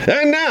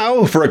And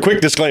now for a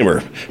quick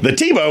disclaimer. The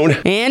T-Bone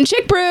and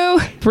Chick Brew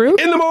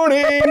in the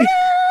morning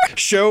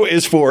show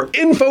is for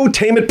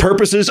infotainment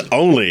purposes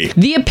only.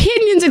 The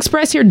opinions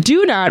expressed here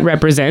do not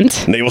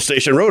represent Naval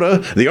Station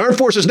Rota, the Armed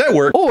Forces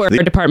Network, or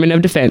the Department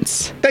of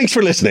Defense. Thanks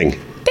for listening.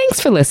 Thanks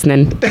for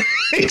listening.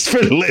 Thanks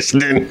for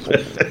listening.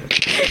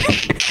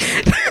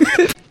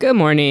 Good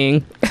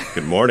morning.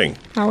 Good morning.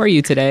 How are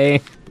you today?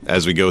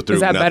 As we go through,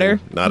 is that nothing.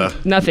 better?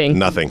 Nothing.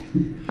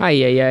 Nothing.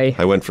 Ay.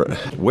 I went for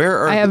where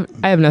are I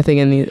have nothing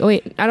in these.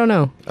 Wait, I don't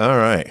know. All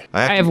right.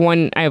 I have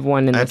one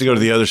in I have to go to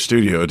the other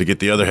studio to get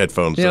the other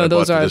headphones. No,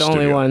 those are the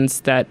only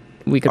ones that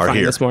we could find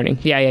here. this morning.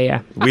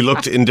 Yeah. We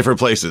looked in different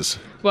places.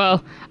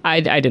 Well,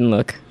 I didn't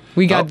look.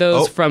 We got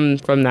those from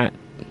that.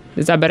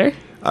 Is that better?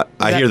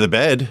 I hear the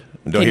bed.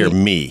 Don't hear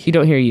me. You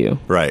don't hear you.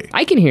 Right.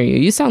 I can hear you.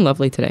 You sound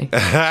lovely today.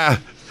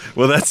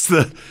 Well, that's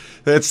the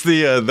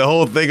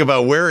whole thing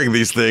about wearing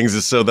these things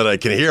is so that I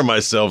can hear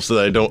myself so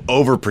that I don't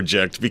over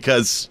project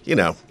because,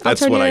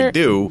 that's what I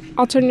do.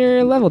 I'll turn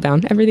your level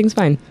down. Everything's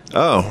fine.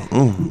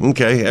 Oh,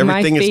 okay.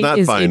 Everything is not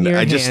fine.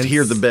 I just hands.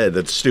 hear the bed.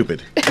 That's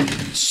stupid.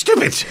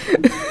 Stupid.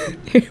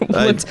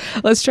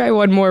 Let's try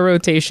one more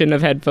rotation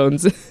of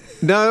headphones.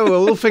 No,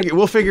 well, we'll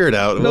figure it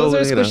out. Those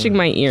are squishing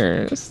my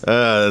ears.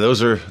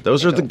 Those are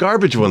the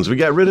garbage ones. We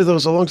got rid of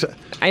those a long time.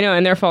 I know,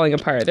 and they're falling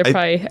apart. I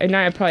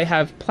probably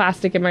have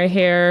plastic in my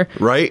hair.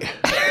 Right.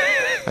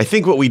 I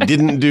think what we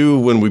didn't do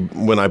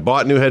when I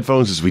bought new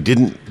headphones is we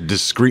didn't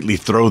discreetly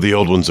throw the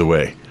old ones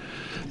away.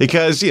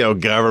 Because,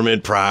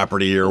 government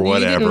property or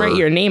whatever. You didn't write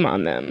your name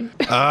on them.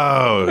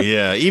 Oh,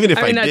 yeah. Even if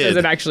I did. that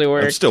doesn't actually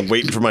work. I'm still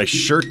waiting for my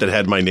shirt that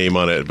had my name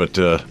on it, but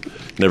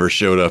never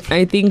showed up.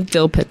 I think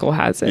Dill Pickle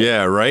has it.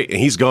 Yeah, right? And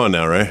he's gone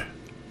now, right?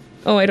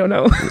 Oh, I don't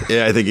know.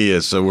 Yeah, I think he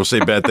is. So we'll say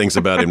bad things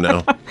about him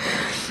now.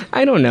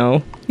 I don't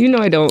know.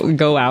 I don't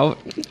go out.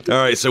 All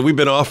right, so we've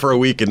been off for a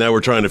week, and now we're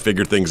trying to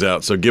figure things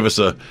out. So give us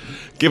a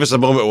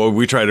moment while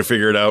we try to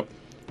figure it out.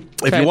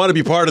 If you want to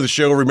be part of the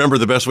show, remember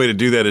the best way to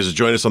do that is to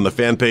join us on the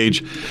fan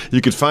page.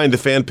 You can find the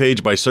fan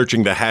page by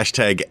searching the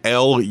hashtag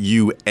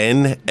LUNSB.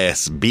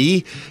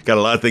 Got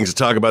a lot of things to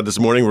talk about this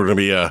morning. We're going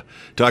to be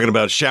talking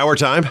about shower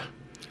time.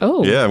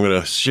 Oh. Yeah, I'm going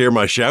to share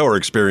my shower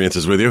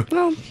experiences with you.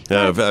 Well,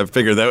 I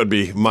figured that would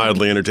be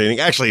mildly entertaining.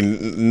 Actually,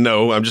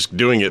 no, I'm just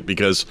doing it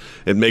because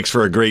it makes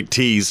for a great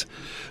tease.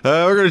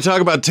 We're going to talk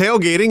about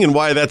tailgating and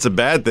why that's a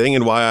bad thing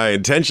and why I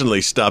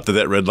intentionally stopped at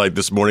that red light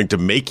this morning to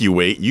make you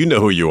wait. You know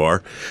who you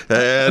are.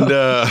 And,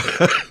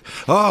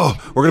 we're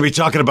going to be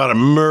talking about a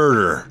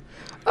murder.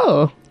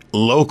 Oh.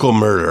 Local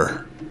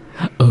murder.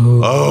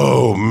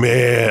 Oh,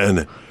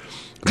 man.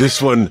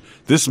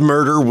 This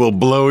murder will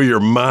blow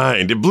your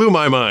mind. It blew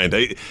my mind.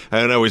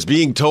 I was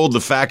being told the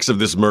facts of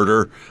this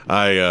murder.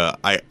 I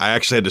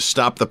actually had to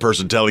stop the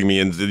person telling me,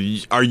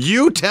 and are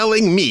you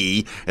telling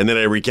me? And then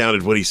I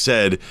recounted what he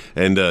said,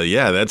 and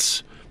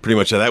that's pretty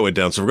much how that went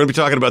down. So we're going to be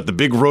talking about the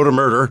big Rota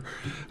murder.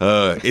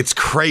 It's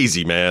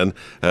crazy, man.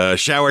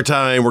 Shower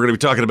time. We're going to be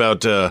talking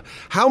about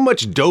how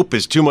much dope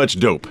is too much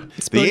dope.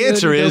 The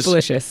answer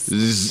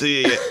is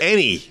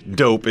any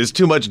dope is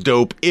too much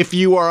dope if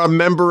you are a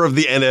member of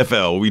the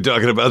NFL. We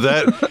talking about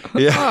that?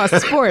 Yeah. Oh,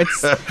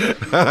 sports.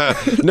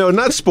 No,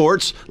 not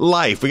sports.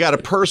 Life. We got a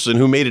person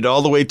who made it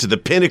all the way to the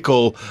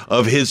pinnacle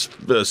of his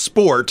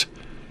sport.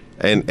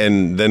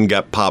 And then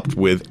got popped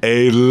with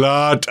a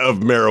lot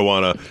of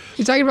marijuana.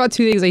 You're talking about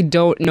two things I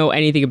don't know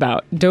anything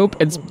about. Dope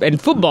and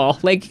football.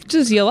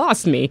 You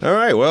lost me. All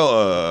right,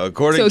 well,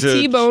 according to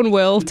T-Bone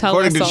will tell us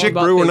all about According to Chick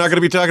Brew, we're not going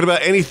to be talking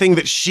about anything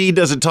that she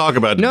doesn't talk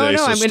about today.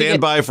 No, so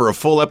stand by for a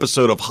full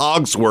episode of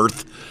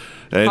Hogsworth.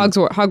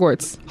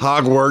 Hogwarts.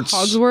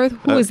 Hogsworth?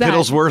 Who is that?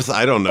 Piddlesworth?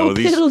 I don't know. Oh,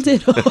 Piddle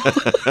Diddle.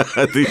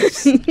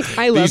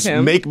 I love him.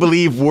 These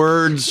make-believe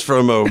words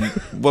from a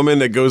woman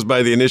that goes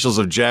by the initials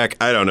of Jack.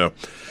 I don't know.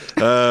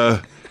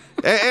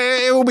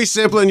 It will be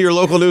simple in your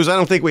local news. I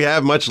don't think we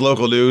have much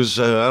local news.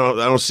 I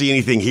don't see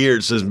anything here.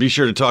 It says be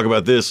sure to talk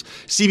about this.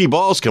 CB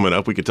Ball's coming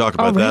up. We could talk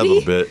about that a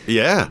little bit.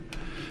 Yeah.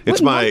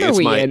 It's my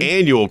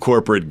annual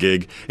corporate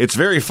gig. It's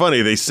very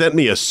funny. They sent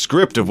me a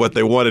script of what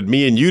they wanted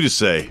me and you to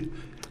say.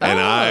 And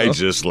I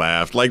just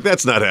laughed.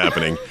 That's not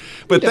happening.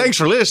 But thanks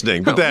for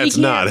listening. But that's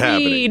not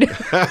happening.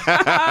 Joke's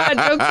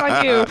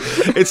on you.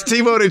 It's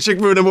T-Bone and Chick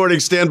Brew in the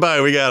morning. Stand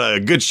by. We got a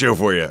good show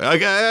for you. I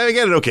got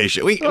an okay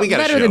show. We got a show.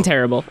 Better than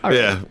terrible. All right.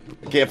 Yeah.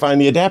 Can't find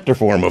the adapter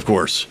for him, of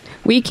course.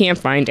 We can't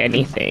find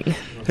anything.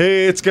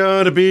 Hey, it's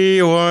going to be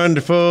a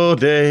wonderful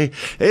day.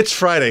 It's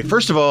Friday.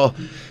 First of all,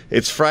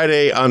 it's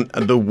Friday on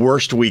the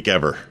worst week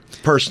ever.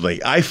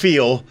 Personally, I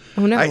feel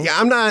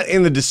I'm not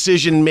in the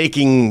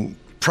decision-making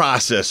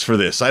process for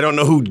this. I don't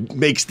know who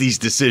makes these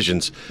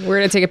decisions. We're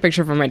going to take a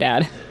picture for my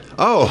dad.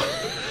 Oh.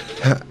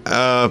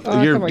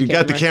 You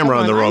got the camera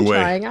on the wrong way.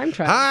 I'm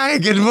trying. Hi,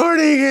 good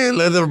morning,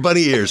 leather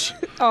bunny ears.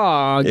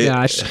 Oh,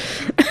 gosh.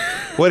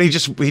 What, he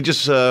just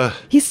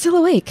He's still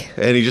awake.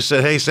 and he just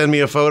said, "Hey, send me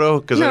a photo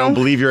because I No. don't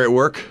believe you're at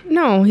work."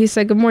 No, he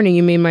said, "Good morning,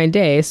 you made my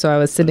day." So I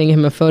was sending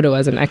him a photo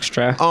as an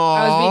extra. Oh,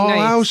 I was being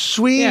nice. how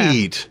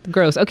sweet!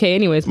 Gross. Okay,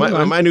 anyways, move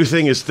on. My new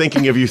thing is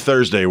thinking of you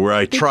Thursday, where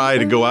I try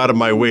to go out of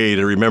my way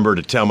to remember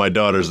to tell my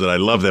daughters that I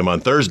love them on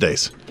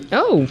Thursdays.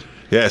 Oh,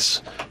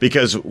 Yes,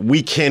 because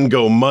we can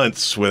go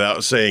months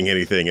without saying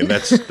anything, and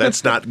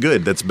that's not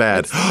good. That's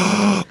bad.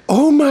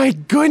 Oh my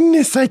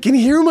goodness, I can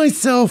hear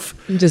myself.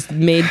 just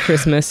made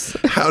Christmas.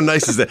 How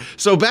nice is that?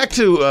 So back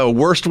to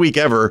worst week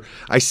ever.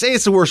 I say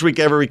it's the worst week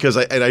ever because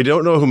I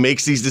don't know who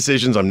makes these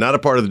decisions. I'm not a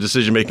part of the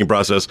decision-making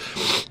process.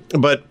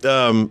 But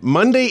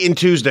Monday and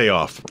Tuesday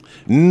off.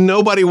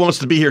 Nobody wants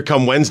to be here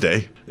come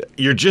Wednesday.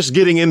 You're just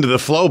getting into the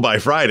flow by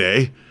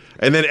Friday,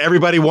 and then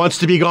everybody wants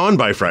to be gone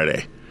by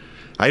Friday.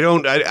 I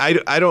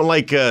don't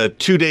like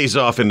 2 days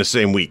off in the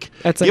same week.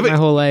 That's like my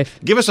whole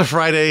life. Give us a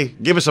Friday,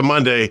 give us a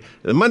Monday.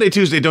 Monday,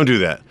 Tuesday, don't do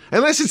that.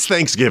 Unless it's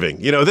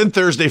Thanksgiving. Then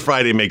Thursday,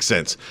 Friday makes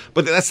sense.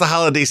 But that's the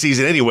holiday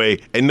season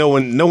anyway, and no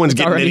one's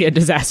getting already a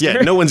disaster.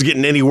 Yeah, no one's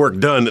getting any work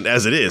done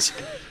as it is.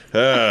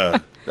 I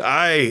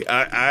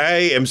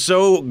am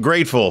so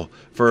grateful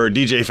for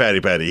DJ Fatty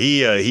Patty.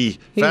 He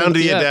found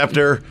the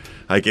adapter.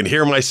 I can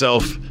hear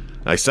myself.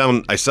 I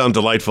sound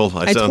delightful.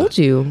 I told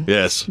you.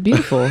 Yes.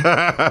 Beautiful.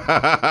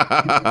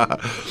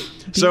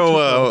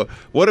 So,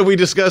 what have we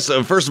discussed?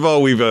 First of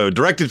all, we've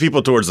directed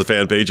people towards the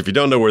fan page. If you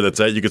don't know where that's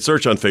at, you can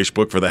search on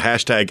Facebook for the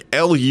hashtag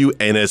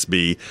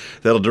LUNSB.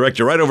 That'll direct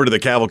you right over to the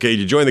cavalcade.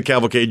 You join the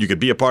cavalcade. You could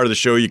be a part of the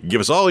show. You can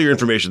give us all your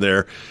information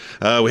there.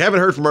 We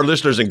haven't heard from our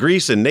listeners in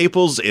Greece, in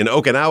Naples, in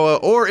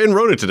Okinawa, or in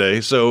Rota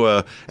today.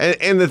 So,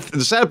 and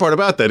the sad part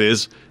about that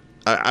is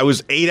I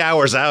was 8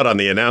 hours out on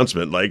the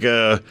announcement.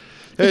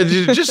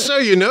 Just so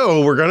you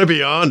know, we're going to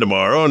be on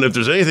tomorrow, and if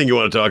there's anything you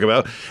want to talk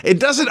about,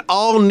 it doesn't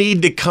all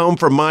need to come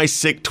from my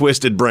sick,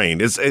 twisted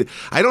brain.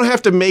 I don't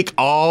have to make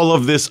all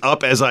of this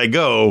up as I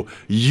go.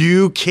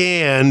 You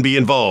can be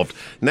involved.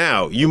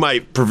 Now, you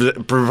might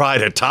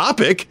provide a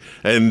topic,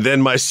 and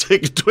then my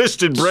sick,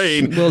 twisted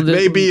brain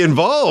may be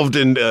involved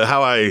in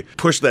how I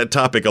push that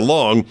topic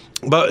along.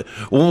 But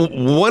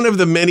one of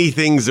the many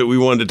things that we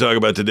wanted to talk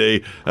about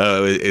today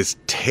is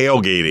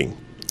tailgating.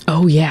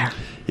 Oh, yeah.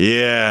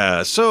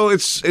 Yeah, so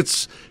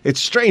it's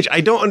strange.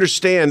 I don't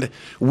understand.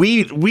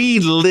 We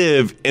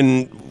live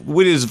in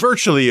what is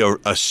virtually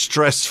a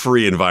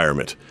stress-free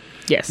environment.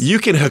 Yes. You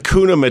can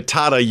Hakuna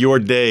Matata your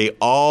day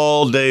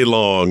all day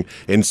long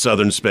in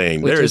southern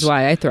Spain. Which is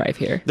why I thrive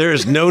here. There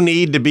is no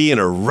need to be in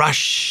a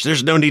rush.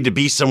 There's no need to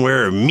be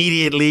somewhere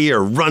immediately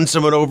or run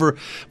someone over.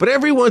 But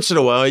every once in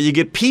a while, you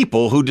get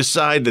people who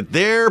decide that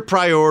their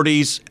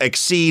priorities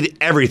exceed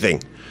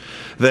everything.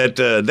 That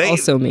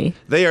also me.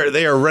 They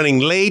are running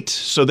late,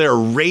 so they're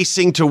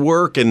racing to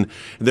work, and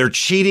they're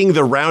cheating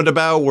the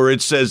roundabout where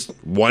it says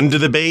 1 to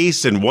the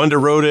base and 1 to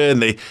Rota,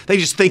 and they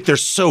just think they're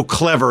so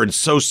clever and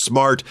so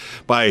smart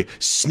by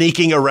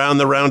sneaking around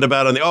the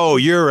roundabout. And oh,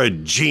 you're a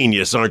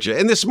genius, aren't you?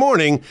 And this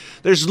morning,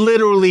 there's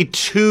literally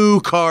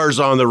 2 cars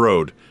on the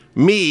road.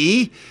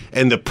 Me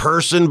and the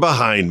person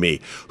behind me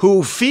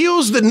who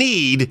feels the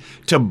need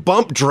to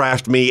bump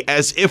draft me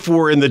as if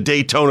we're in the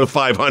Daytona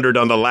 500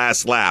 on the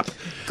last lap.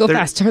 Go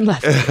fast, turn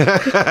left.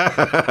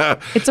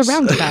 It's a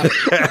roundabout.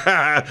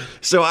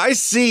 So I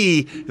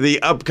see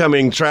the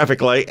upcoming traffic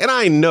light, and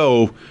I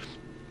know,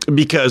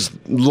 because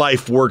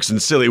life works in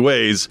silly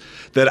ways,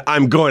 that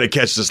I'm going to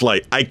catch this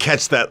light. I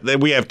catch that.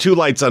 We have 2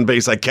 lights on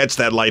base. I catch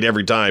that light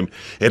every time.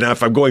 And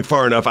if I'm going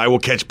far enough, I will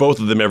catch both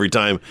of them every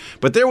time.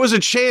 But there was a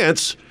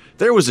chance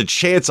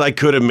I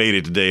could have made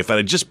it today if I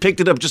had just picked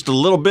it up just a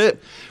little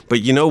bit.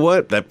 But you know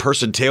what? That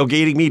person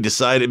tailgating me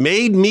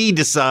made me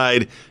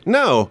decide,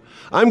 no,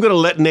 I'm going to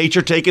let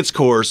nature take its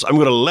course. I'm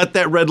going to let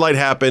that red light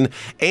happen,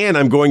 and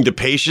I'm going to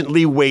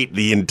patiently wait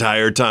the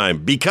entire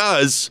time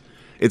because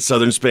it's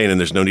southern Spain and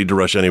there's no need to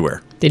rush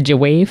anywhere. Did you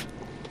wave?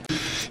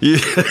 Yeah.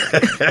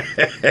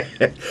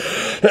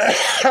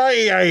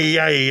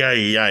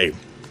 Ay.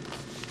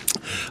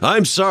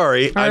 I'm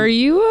sorry. Are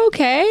you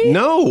okay?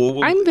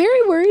 No. I'm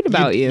very worried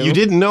about you. You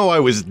didn't know I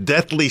was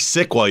deathly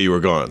sick while you were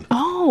gone.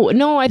 Oh,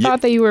 no, I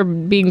thought that you were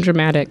being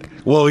dramatic.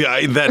 Well,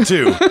 yeah, that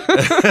too.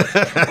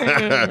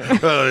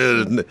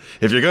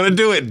 If you're going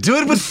to do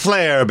it with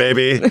flair,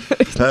 baby.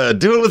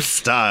 Do it with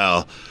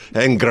style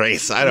and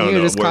grace. I don't know.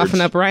 You're just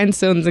coughing up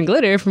rhinestones and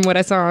glitter from what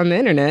I saw on the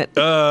internet.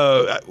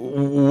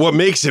 What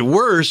makes it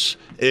worse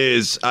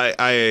is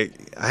I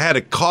had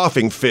a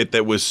coughing fit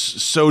that was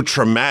so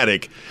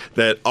traumatic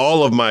that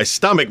all of my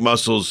stomach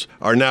muscles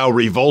are now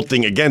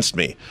revolting against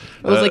me.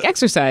 It was like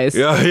exercise.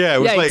 Yeah.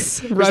 It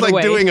was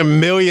like doing a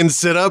million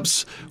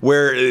sit-ups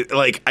where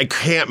I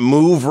can't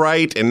move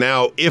right, and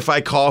now if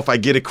I cough, I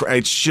get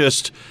it's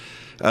just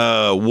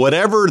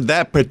whatever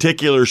that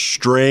particular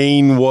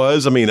strain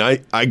was. I mean,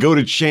 I go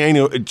to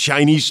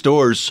Chinese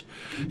stores.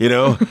 I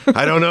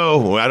don't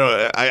know.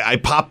 I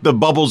pop the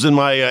bubbles in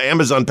my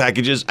Amazon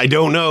packages. I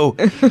don't know.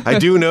 I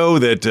do know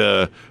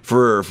that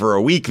for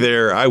a week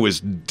there, I was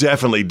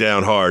definitely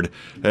down hard,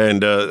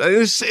 and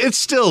it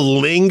still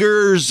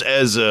lingers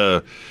as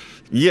a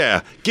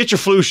Yeah, get your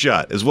flu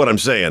shot is what I'm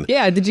saying.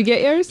 Yeah, did you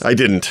get yours? I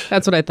didn't.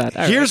 That's what I thought.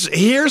 All right.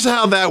 Here's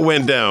how that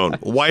went down.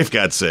 Wife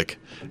got sick.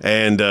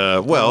 And,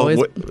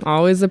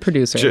 always the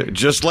producer.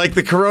 Just like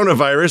the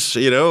coronavirus,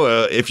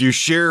 if you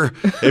share,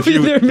 if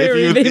you're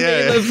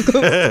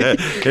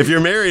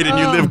married and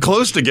you live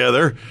close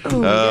together, oh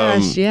my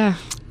gosh, yeah.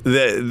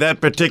 That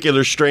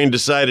particular strain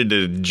decided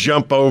to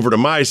jump over to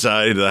my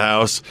side of the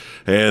house,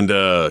 and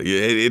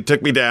it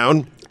took me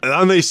down. And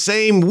on the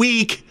same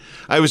week,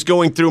 I was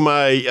going through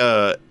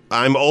my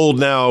I'm old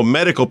now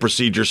medical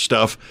procedure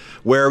stuff,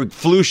 where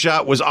flu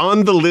shot was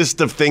on the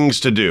list of things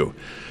to do.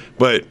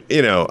 But,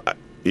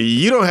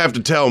 you don't have to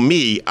tell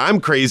me. I'm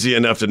crazy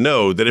enough to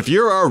know that if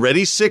you're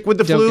already sick with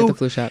the Don't flu, get the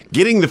flu shot.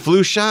 Getting the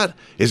flu shot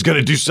is going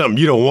to do something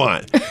you don't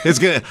want.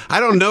 I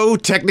don't know,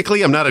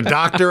 technically, I'm not a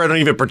doctor. I don't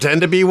even pretend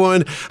to be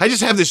one. I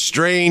just have this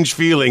strange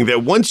feeling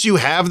that once you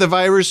have the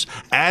virus,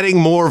 adding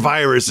more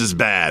virus is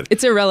bad.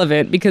 It's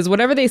irrelevant because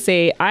whatever they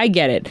say, I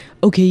get it.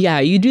 Okay,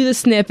 yeah, you do the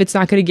snip, it's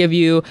not going to give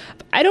you...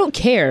 I don't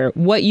care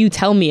what you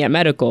tell me at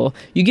medical.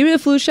 You give me the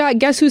flu shot,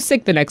 guess who's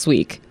sick the next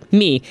week?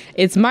 Me.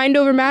 It's mind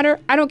over matter.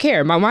 I don't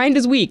care. My mind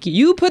is weak.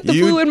 You put the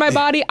flu in my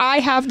body. I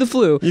have the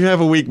flu. You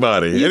have a weak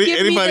body.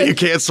 Anybody who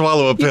can't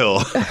swallow a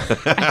pill.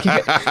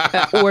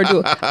 Or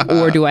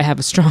do I have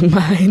a strong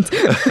mind?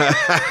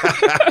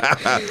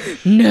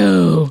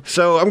 No.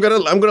 So I'm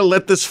gonna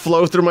let this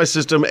flow through my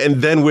system,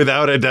 and then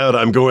without a doubt,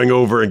 I'm going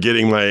over and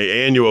getting my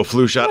annual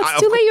flu shot. Well,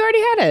 it's too late. You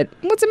already had it.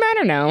 What's the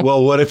matter now?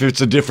 Well, what if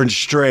it's a different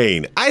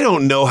strain? I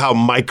don't know how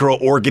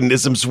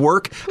microorganisms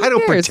work. I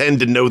don't pretend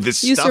to know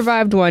this You stuff. You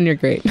survived one. You're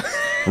great.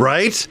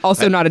 Right?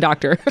 Also not a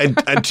doctor.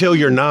 Until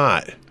you're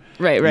not.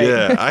 Right.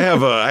 Yeah, I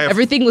have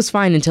everything was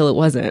fine until it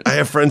wasn't. I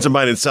have friends of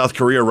mine in South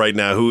Korea right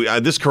now who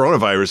this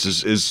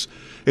coronavirus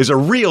is a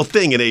real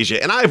thing in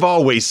Asia, and I've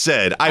always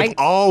said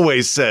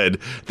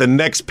the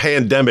next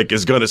pandemic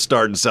is going to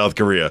start in South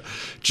Korea,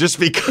 just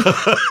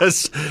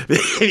because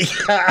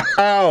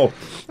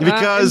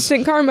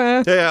instant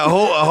karma. Yeah, a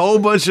whole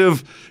bunch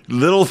of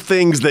little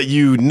things that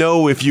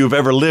if you've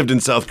ever lived in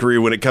South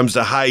Korea when it comes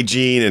to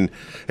hygiene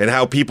and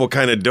how people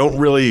kind of don't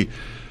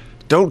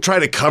try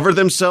to cover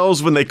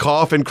themselves when they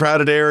cough in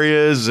crowded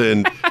areas,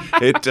 and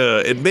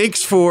it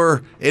makes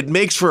for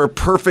a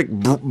perfect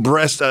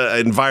breast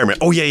environment.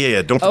 Oh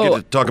yeah. Don't forget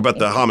to talk about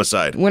the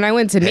homicide. When I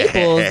went to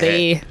Naples,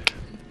 they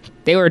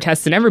were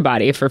testing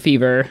everybody for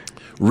fever.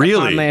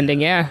 Really? On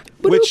landing, yeah.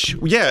 Which,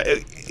 yeah.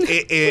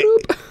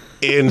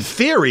 In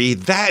theory,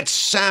 that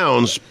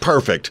sounds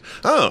perfect.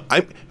 Oh,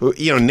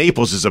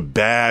 Naples is a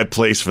bad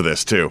place for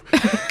this too,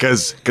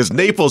 because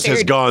Naples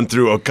has gone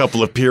through a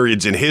couple of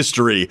periods in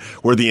history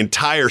where the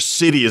entire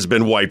city has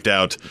been wiped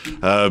out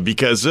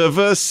because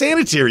of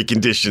sanitary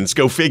conditions.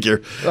 Go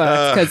figure.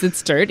 Well, it's because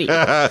it's dirty.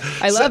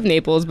 I love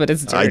Naples, but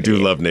it's dirty. I do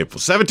love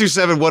Naples.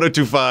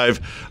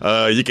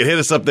 727-1025. You can hit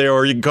us up there,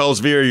 or you can call us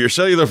via your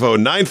cellular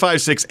phone,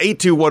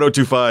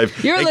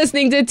 956-821025. You're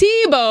listening to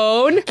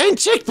T-Bone and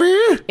Chick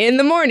Beer in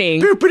the morning. A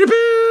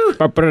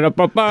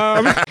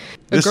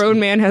grown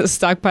man has a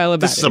stockpile of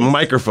batteries. This is a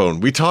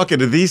microphone. We talk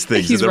into these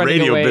things in the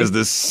radio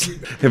business.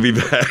 He'll be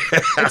back.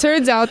 It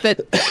turns out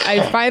that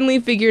I finally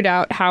figured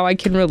out how I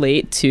can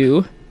relate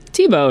to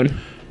T-Bone.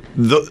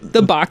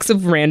 The box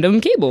of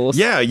random cables.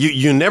 Yeah,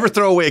 you never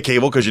throw away a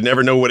cable because you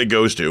never know what it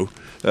goes to.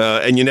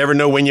 And you never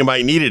know when you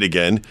might need it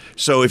again.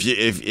 So if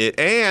you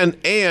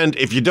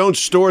don't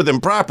store them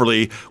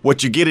properly,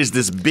 what you get is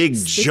this big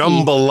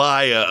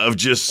jambalaya of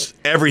just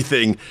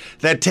everything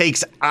that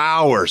takes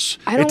hours.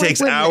 It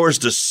takes hours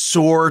to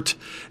sort,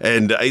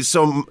 and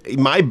so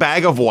my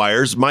bag of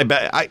wires,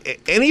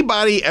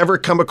 anybody ever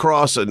come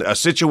across a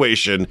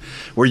situation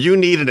where you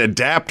need an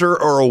adapter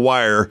or a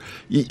wire?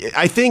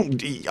 I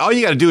think all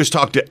you got to do is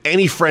talk to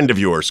any friend of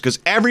yours, because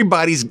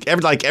everybody's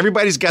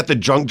got the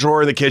junk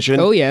drawer in the kitchen.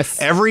 Oh yes.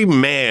 Every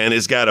man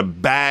has got a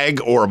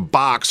bag or a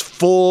box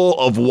full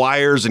of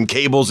wires and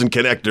cables and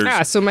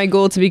connectors. So my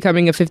goal to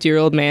becoming a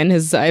 50-year-old man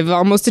I've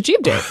almost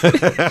achieved it.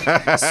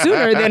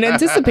 Sooner than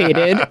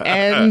anticipated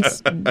and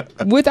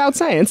without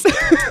science.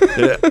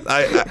 Yeah,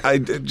 I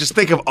just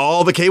think of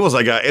all the cables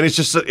I got, and it's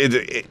just,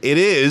 it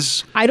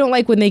is. I don't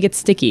like when they get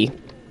sticky.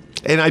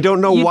 And I don't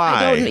know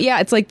why.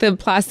 It's like the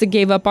plastic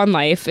gave up on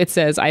life. It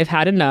says, I've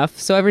had enough.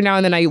 So every now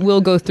and then I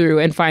will go through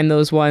and find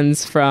those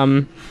ones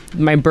from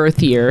my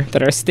birth year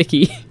that are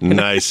sticky.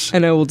 Nice.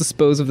 And I will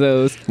dispose of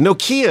those.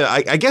 Nokia,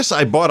 I guess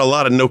I bought a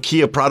lot of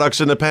Nokia products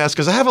in the past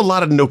because I have a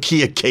lot of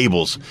Nokia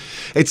cables.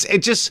 It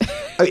just,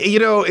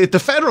 if the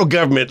federal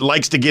government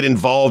likes to get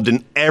involved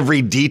in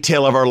every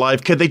detail of our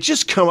life, could they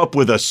just come up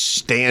with a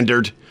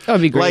standard? That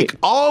would be great. Like,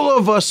 all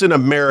of us in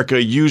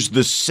America use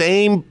the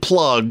same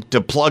plug to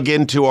plug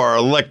into our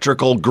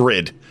electrical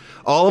grid.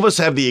 All of us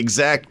have the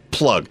exact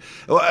plug.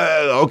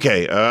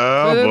 Okay.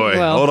 Oh, boy.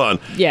 Hold on.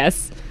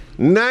 Yes.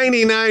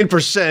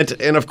 99%,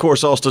 and of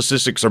course all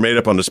statistics are made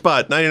up on the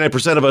spot,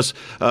 99% of us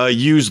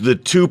use the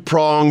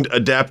two-pronged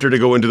adapter to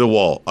go into the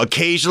wall.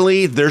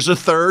 Occasionally, there's a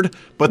third,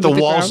 but the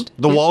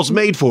wall's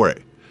made for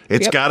it.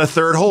 It's got a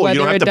third hole. You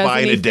don't Whether have to it does buy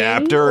an anything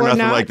adapter or or nothing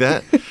not. like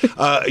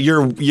that.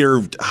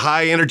 Your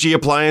high energy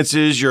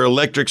appliances, your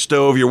electric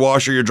stove, your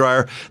washer, your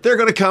dryer, they're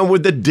going to come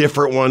with a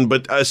different one.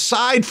 But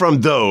aside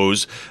from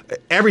those,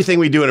 everything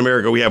we do in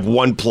America, we have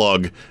one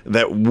plug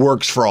that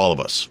works for all of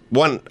us.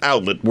 One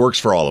outlet works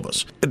for all of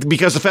us.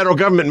 Because the federal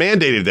government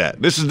mandated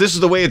that. This is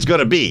the way it's going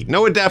to be.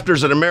 No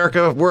adapters in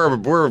America.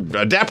 We're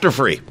adapter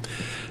free.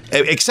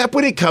 Except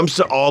when it comes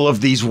to all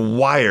of these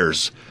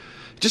wires.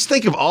 Just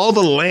think of all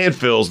the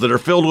landfills that are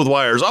filled with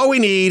wires. All we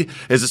need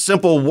is a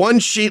simple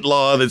one-sheet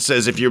law that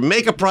says if you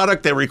make a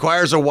product that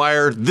requires a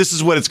wire, this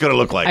is what it's going to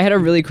look like. I had a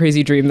really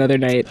crazy dream the other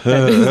night.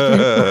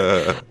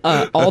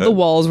 All the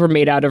walls were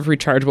made out of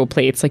rechargeable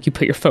plates, like you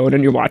put your phone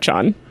and your watch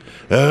on.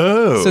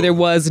 Oh. So there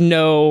was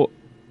no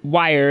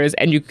wires,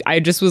 and I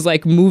just was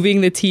like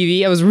moving the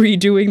TV. I was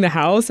redoing the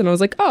house, and I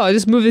was like, oh, I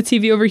just move the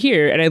TV over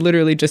here. And I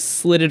literally just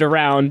slid it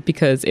around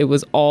because it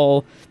was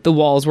all, the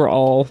walls were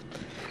all...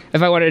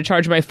 If I wanted to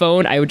charge my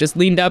phone, I would just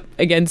lean up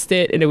against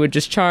it and it would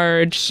just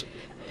charge.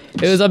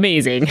 It was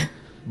amazing.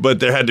 But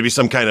there had to be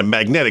some kind of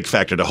magnetic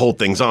factor to hold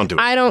things onto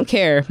it. I don't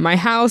care. My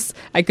house,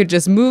 I could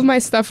just move my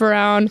stuff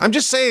around. I'm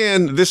just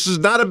saying, this is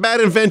not a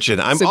bad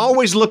invention. I'm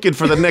always looking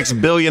for the next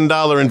 $1 billion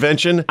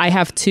invention. I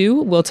have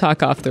two. We'll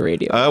talk off the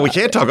radio. We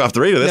can't talk off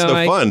the radio. That's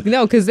no fun.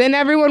 No, because then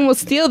everyone will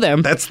steal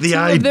them. That's the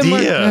Some idea. of them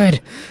are good.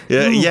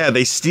 Yeah,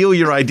 they steal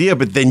your idea,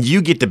 but then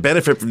you get to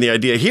benefit from the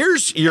idea.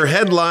 Here's your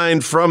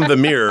headline from the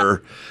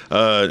Mirror.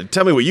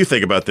 Tell me what you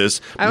think about this.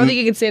 I don't think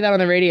you can say that on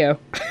the radio.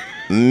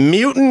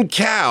 Mutant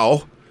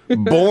cow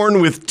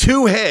born with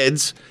 2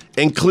 heads,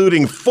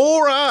 including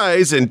 4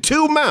 eyes and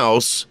 2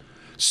 mouths,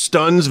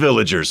 stuns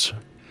villagers.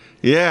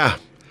 Yeah.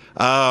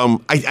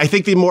 I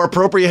think the more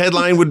appropriate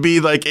headline would be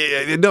like,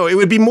 no, it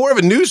would be more of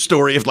a news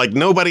story if like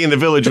nobody in the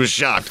village was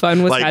shocked.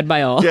 Fun was had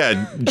by all.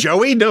 Yeah,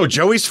 Joey? No,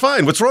 Joey's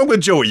fine. What's wrong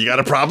with Joey? You got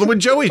a problem with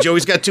Joey?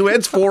 Joey's got 2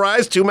 heads, 4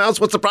 eyes, 2 mouths.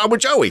 What's the problem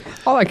with Joey?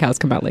 All our cows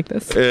come out like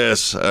this.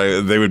 Yes,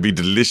 they would be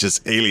delicious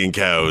alien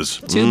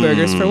cows. 2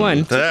 burgers for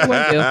one.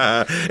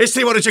 It's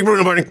Steve on the Chicken Brew in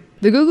the morning.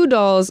 The Goo Goo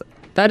Dolls,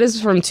 that is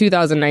from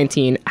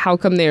 2019. How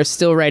come they are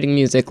still writing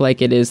music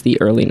like it is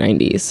the early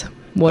 90s?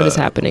 What is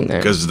happening there?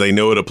 Because they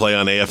know to play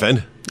on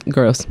AFN.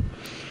 Gross.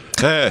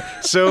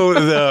 So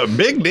the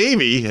Big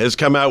Navy has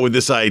come out with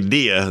this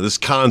idea, this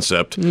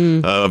concept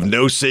of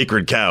no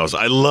sacred cows.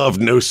 I love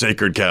no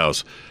sacred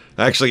cows.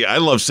 Actually, I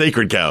love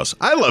sacred cows.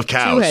 I love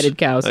cows. 2-headed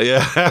cows.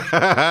 Yeah.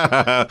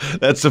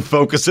 That's the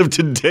focus of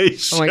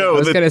today's show. Oh my God, I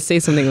was going to say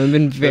something that would have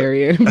been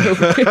very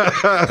inappropriate.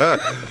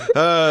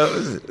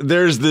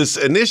 There's this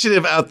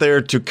initiative out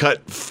there to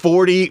cut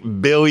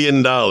 $40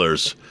 billion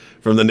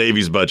from the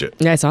Navy's budget.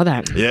 Yeah, I saw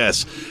that.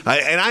 Yes.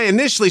 I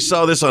initially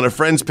saw this on a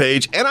friend's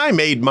page, and I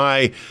made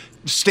my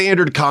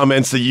standard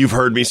comments that you've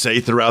heard me say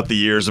throughout the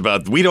years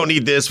about we don't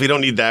need this, we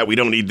don't need that, we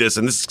don't need this,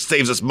 and this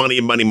saves us money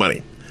and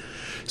money.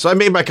 So I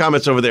made my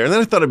comments over there, and then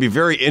I thought it'd be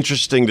very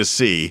interesting to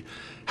see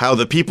how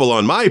the people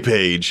on my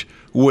page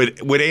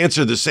would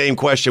answer the same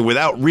question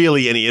without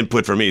really any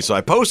input from me. So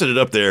I posted it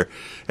up there,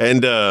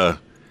 and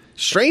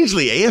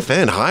strangely,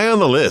 AFN high on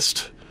the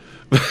list.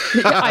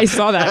 I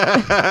saw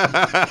that.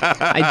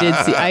 I did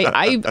see.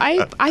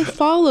 I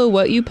follow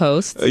what you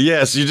post.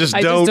 Yes, you just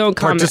don't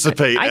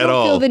participate at all. I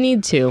don't feel the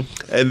need to.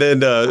 And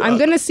then I'm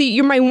gonna see.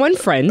 You're my one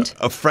friend.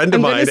 A friend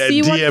of mine at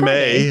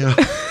DMA.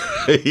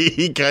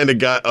 He kind of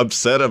got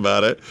upset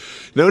about it.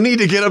 No need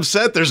to get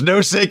upset. There's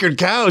no sacred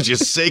cows, you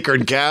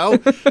sacred cow.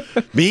 I've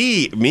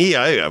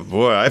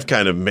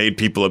kind of made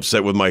people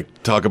upset with my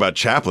talk about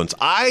chaplains.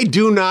 I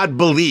do not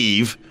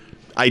believe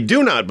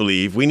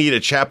we need a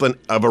chaplain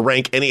of a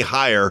rank any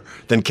higher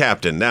than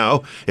captain.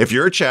 Now, if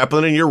you're a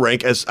chaplain and your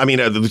rank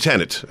the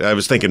lieutenant, I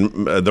was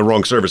thinking the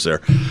wrong service there,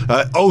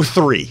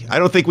 03. I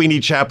don't think we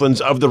need chaplains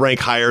of the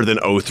rank higher than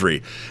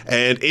 03.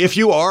 And if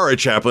you are a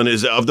chaplain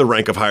is of the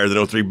rank of higher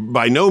than 03,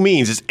 by no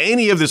means is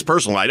any of this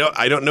personal. I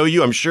don't know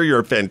you. I'm sure you're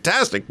a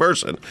fantastic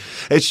person.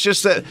 It's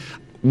just that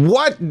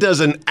what does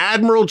an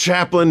admiral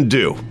chaplain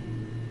do?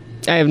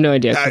 I have no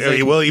idea.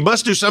 Well, he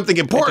must do something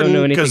important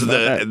because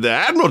the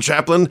admiral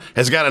chaplain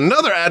has got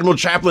another admiral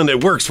chaplain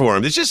that works for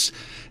him. It's just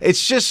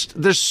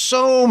there's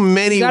so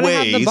many you gotta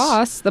ways. Have the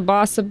boss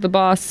of the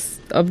boss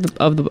of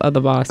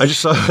the boss. I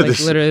just saw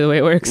this. Literally the way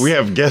it works. We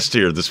have guests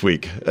here this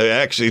week.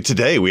 Actually,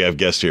 today we have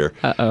guests here.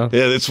 Uh-oh.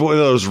 Yeah, it's one of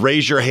those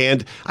raise your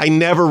hand. I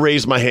never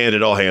raise my hand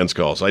at all hands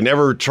calls. I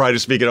never try to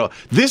speak at all.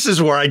 This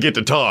is where I get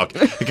to talk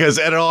because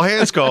at an all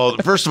hands call,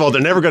 first of all,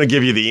 they're never going to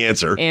give you the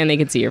answer. And they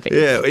can see your face.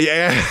 Yeah.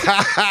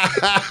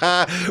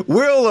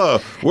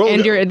 We'll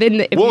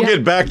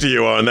get back to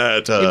you on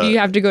that. If you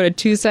have to go to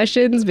 2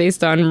 sessions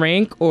based on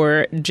rank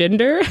or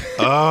gender, that's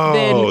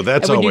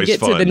always fun. when you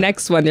get to the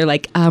next one, they're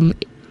like,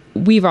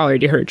 we've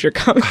already heard your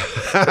comment.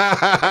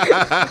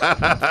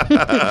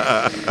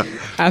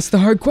 Ask the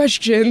hard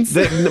questions.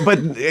 But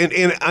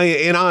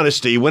in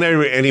honesty,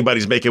 whenever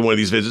anybody's making one of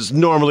these visits,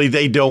 normally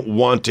they don't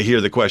want to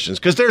hear the questions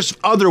because there's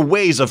other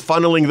ways of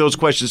funneling those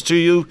questions to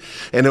you.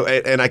 And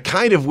I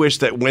kind of wish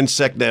that when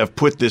SecNav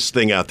put this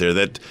thing out there,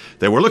 that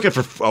we're looking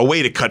for a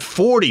way to cut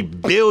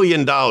 $40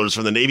 billion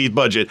from the Navy's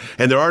budget,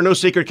 and there are no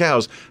sacred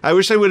cows. I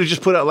wish they would have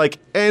just put out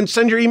and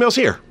send your emails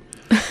here.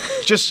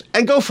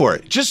 And go for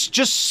it. Just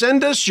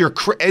send us your.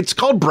 It's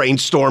called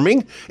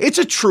brainstorming. It's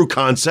a true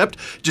concept.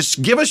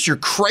 Just give us your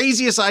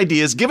craziest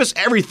ideas. Give us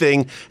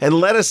everything, and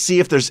let us see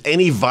if there's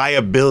any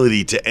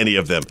viability to any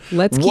of them.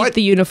 Let's keep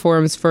the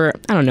uniforms for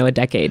a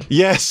decade.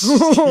 Yes.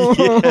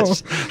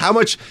 Yes. How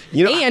much?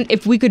 And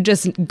if we could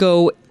just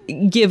go.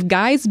 Give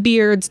guys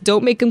beards.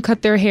 Don't make them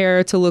cut their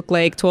hair to look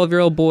like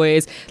 12-year-old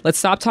boys. Let's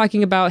stop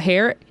talking about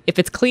hair. If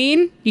it's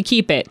clean, you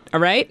keep it. All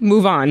right?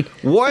 Move on.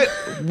 What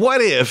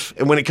if,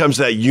 and when it comes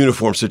to that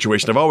uniform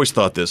situation, I've always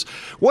thought this,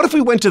 what if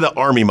we went to the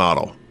Army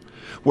model?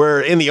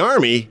 Where in the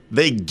Army,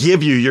 they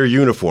give you your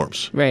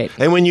uniforms. Right.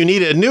 And when you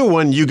need a new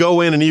one, you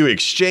go in and you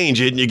exchange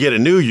it and you get a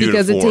new uniform.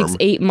 Because it takes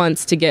 8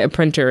 months to get a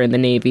printer in the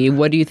Navy.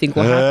 What do you think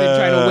will happen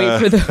trying to wait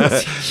for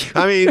those?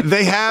 I mean,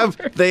 they have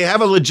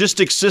a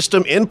logistics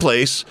system in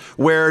place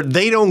where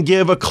they don't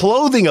give a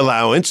clothing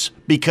allowance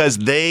because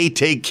they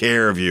take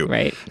care of you.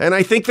 Right. And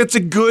I think that's a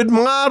good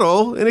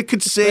model, and it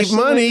could save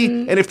money.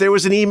 And if there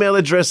was an email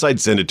address, I'd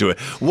send it to it.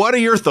 What are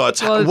your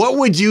thoughts? Well, what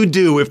would you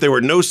do if there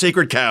were no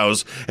sacred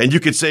cows and you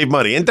could save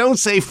money? And don't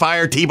say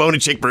fire T-Bone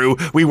and Chick Brew.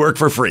 We work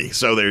for free.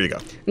 So there you go.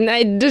 And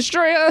I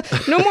destroy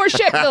no more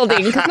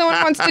shipbuilding because no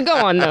one wants to go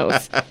on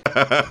those.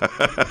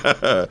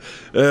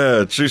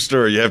 True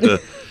story.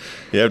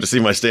 You have to see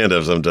my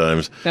stand-up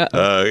sometimes.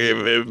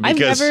 I've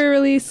never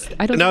really.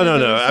 I don't.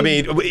 No. I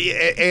mean,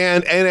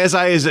 and as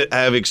I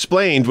have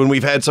explained, when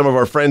we've had some of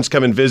our friends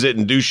come and visit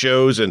and do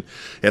shows, and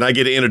I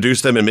get to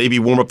introduce them and maybe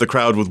warm up the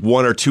crowd with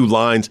one or two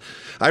lines,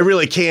 I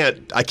really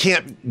can't. I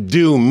can't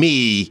do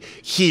me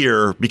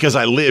here because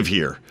I live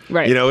here.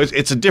 Right.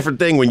 It's a different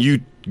thing when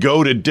you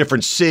go to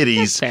different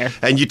cities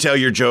and you tell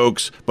your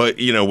jokes. But,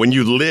 when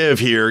you live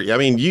here, I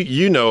mean,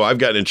 I've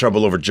gotten in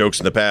trouble over jokes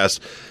in the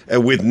past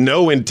with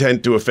no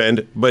intent to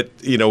offend. But,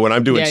 when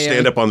I'm doing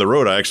stand-up on the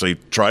road, I actually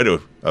try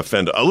to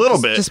offend a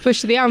little bit. Just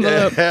push the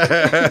envelope.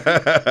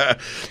 Then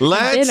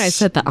I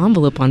set the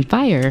envelope on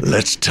fire.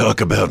 Let's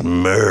talk about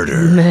murder.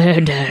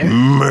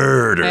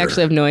 Murder. I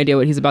actually have no idea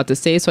what he's about to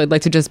say, so I'd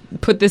like to just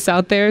put this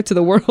out there to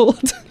the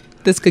world.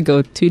 This could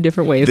go two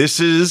different ways.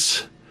 This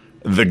is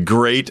the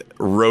great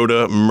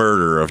Rota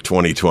murder of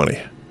 2020.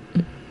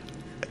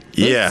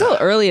 It's still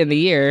early in the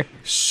year.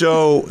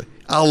 So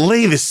I'll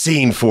lay the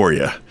scene for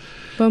you.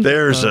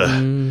 There's a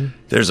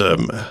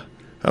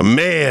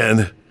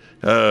man.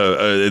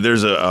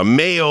 There's a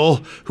male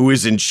who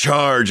is in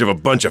charge of a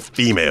bunch of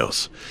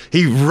females.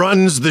 He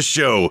runs the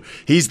show.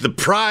 He's the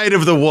pride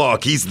of the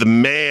walk. He's the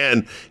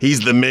man.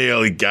 He's the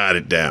male. He got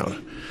it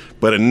down.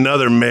 But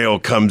another male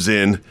comes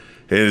in.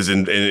 It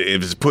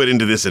is put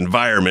into this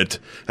environment,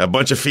 a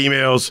bunch of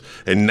females,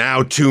 and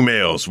now two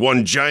males,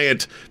 one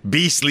giant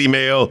beastly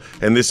male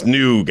and this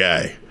new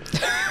guy.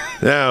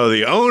 Now,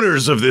 the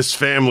owners of this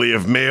family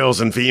of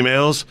males and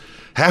females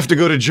have to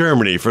go to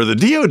Germany for the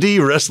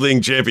DoD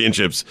Wrestling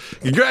Championships.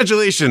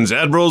 Congratulations,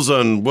 Admirals,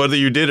 on whether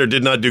you did or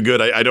did not do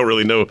good. I don't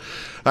really know.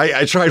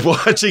 I tried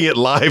watching it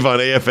live on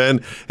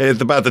AFN, and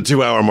at about the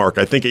 2-hour mark,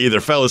 I think I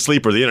either fell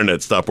asleep or the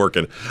internet stopped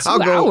working.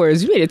 2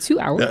 hours? You made it 2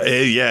 hours?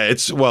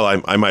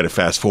 I might have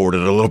fast-forwarded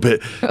a little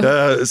bit.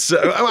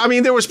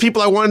 There was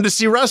people I wanted to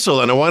see wrestle,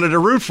 and I wanted to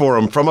root for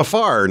them from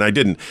afar, and I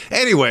didn't.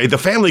 Anyway, the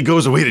family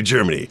goes away to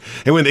Germany,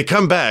 and when they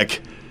come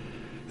back,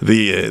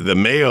 the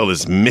male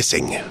is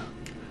missing.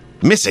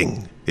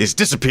 Is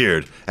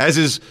disappeared, as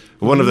is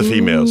one of the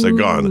females. They're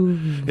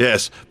gone.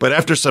 Yes, but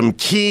after some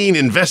keen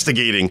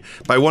investigating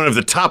by one of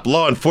the top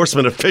law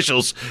enforcement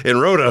officials in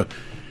Rota,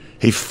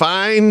 he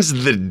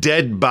finds the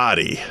dead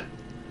body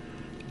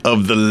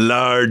of the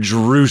large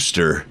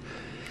rooster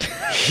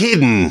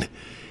hidden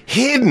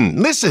in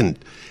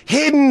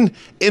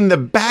the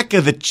back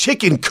of the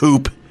chicken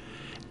coop,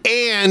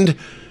 and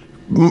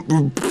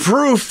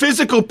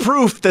physical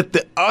proof that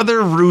the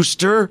other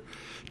rooster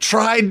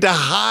tried to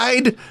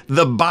hide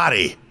the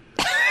body.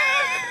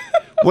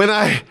 When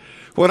I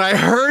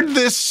heard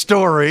this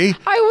story,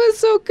 I was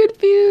so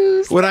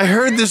confused. When I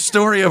heard this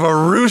story of a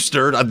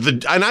rooster, and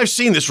I've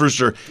seen this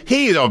rooster,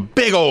 he's a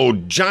big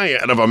old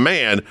giant of a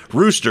man,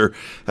 rooster,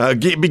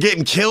 be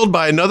getting killed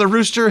by another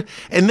rooster,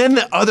 and then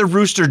the other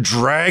rooster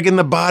dragging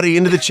the body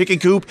into the chicken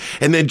coop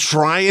and then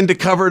trying to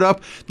cover it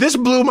up. This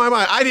blew my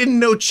mind. I didn't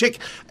know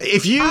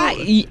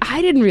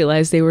I didn't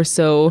realize they were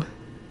so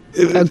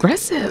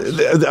aggressive.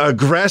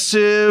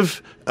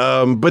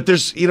 But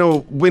there's,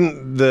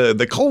 when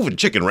the Colvin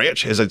Chicken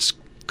Ranch, as it's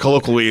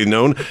colloquially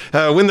known.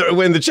 When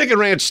the Chicken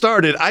Ranch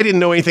started, I didn't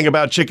know anything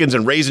about chickens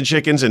and raising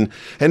chickens, and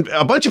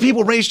a bunch of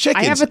people raise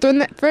chickens. I have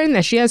a friend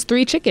that she has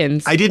 3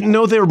 chickens. I didn't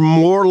know they're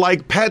more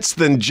like pets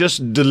than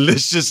just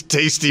delicious,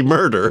 tasty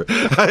murder.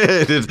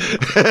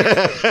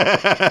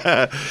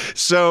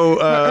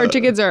 So our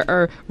chickens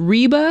are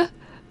Reba,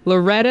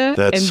 Loretta,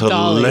 that's and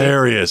Dolly.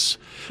 Hilarious.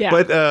 Yeah.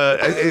 But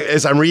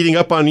as I'm reading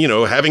up on,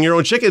 having your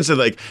own chickens,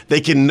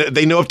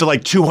 they know up to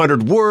like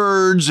 200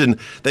 words, and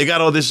they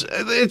got all this.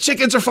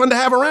 Chickens are fun to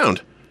have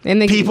around.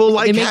 And people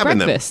like having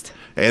breakfast. them.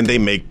 And they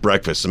make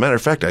breakfast. As a matter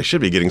of fact, I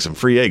should be getting some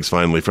free eggs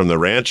finally from the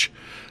ranch.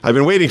 I've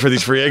been waiting for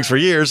these free eggs for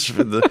years.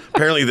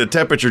 Apparently the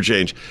temperature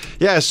change.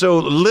 Yeah, so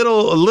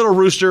little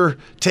rooster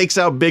takes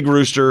out big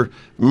rooster,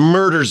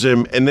 murders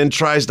him, and then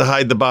tries to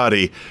hide the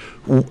body.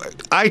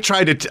 I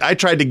tried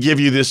to give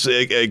you this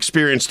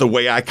experience the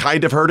way I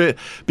kind of heard it,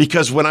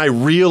 because when I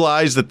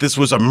realized that this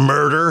was a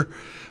murder,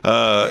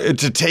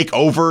 to take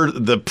over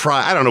the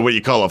pride, I don't know what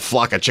you call a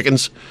flock of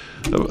chickens,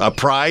 a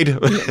pride.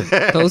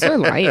 Those are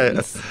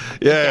lions.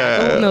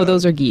 Yeah. No,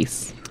 those are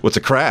geese. What's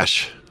a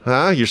crash?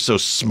 Huh? You're so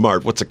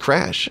smart. What's a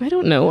crash? I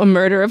don't know. A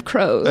murder of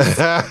crows.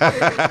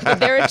 But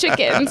there are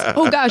chickens.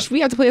 Oh gosh,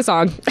 we have to play a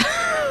song.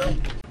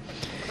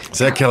 Is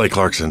that Kelly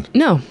Clarkson?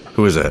 No.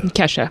 Who is that?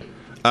 Kesha.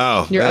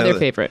 Oh, Your other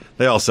favorite.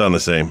 They all sound the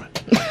same.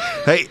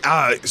 Hey,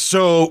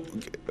 so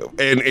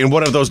in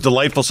one of those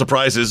delightful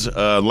surprises,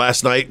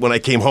 last night when I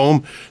came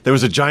home, there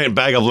was a giant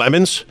bag of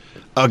lemons,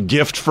 a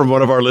gift from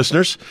one of our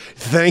listeners.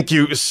 Thank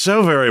you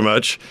so very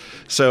much.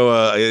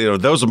 So,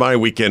 those are my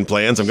weekend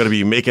plans. I'm going to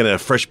be making a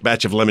fresh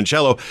batch of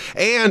limoncello,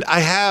 and I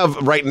have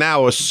right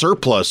now a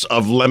surplus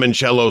of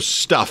limoncello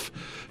stuff.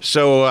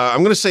 So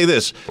I'm going to say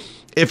this: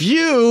 I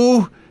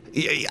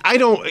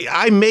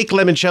make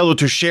limoncello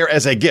to share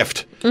as a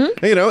gift.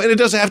 Mm-hmm. And it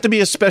doesn't have to be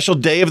a special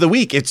day of the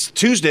week. It's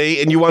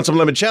Tuesday and you want some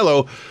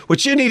limoncello.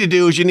 What you need to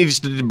do is you need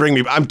to bring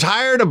me. I'm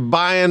tired of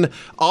buying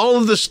all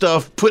of the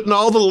stuff, putting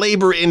all the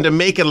labor into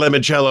making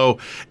limoncello,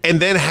 and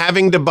then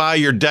having to buy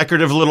your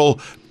decorative little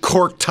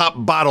cork top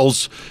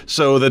bottles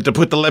so that to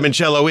put the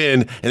limoncello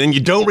in, and then you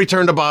don't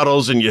return the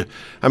bottles. And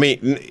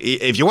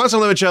if you want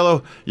some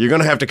limoncello, you're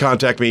gonna have to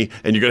contact me,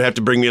 and you're gonna have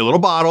to bring me a little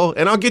bottle,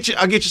 and I'll get you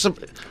some.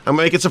 I'm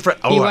making some.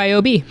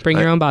 BYOB, bring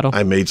your own bottle.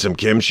 I made some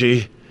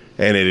kimchi,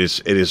 and it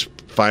is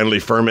finally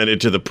fermented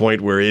to the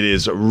point where it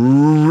is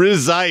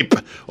ripe.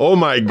 Oh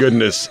my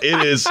goodness,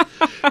 it is.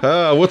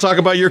 We'll talk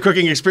about your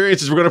cooking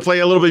experiences. We're going to play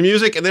a little bit of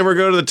music, and then we're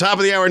going to the top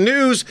of the hour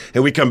news,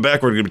 and we come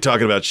back, we're going to be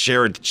talking about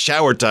shower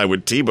time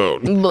with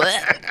T-Bone.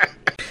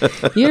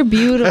 You're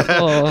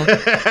beautiful.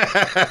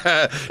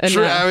 Just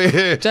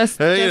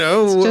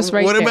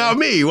right what there. about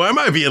me? Why am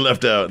I being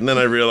left out? And then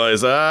I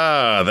realize,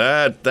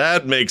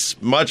 that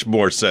makes much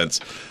more sense.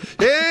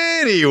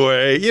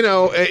 Anyway,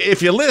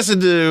 if you listen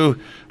to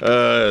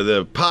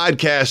the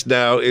podcast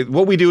now,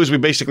 what we do is we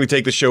basically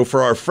take the show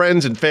for our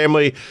friends and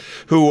family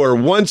who were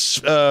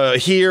once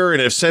here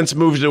and have since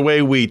moved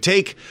away. We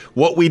take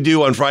what we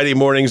do on Friday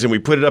mornings and we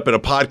put it up in a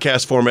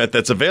podcast format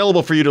that's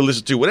available for you to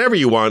listen to whenever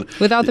you want.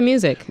 Without the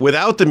music.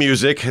 Without the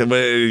music.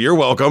 You're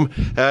welcome.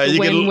 You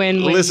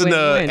can listen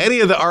to any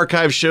of the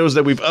archive shows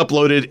that we've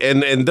uploaded,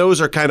 and those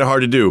are kind of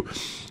hard to do.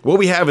 What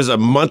we have is a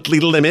monthly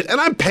limit, and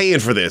I'm paying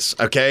for this,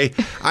 okay?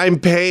 I'm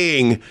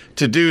paying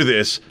to do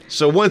this.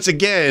 So once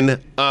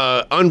again,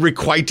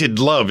 unrequited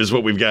love is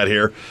what we've got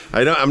here.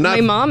 I'm not.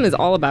 My mom is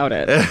all about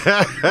it.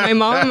 My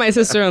mom and my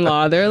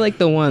sister-in-law, they're like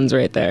the ones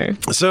right there.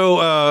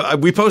 So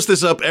we post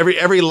this up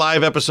every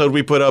live episode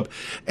we put up,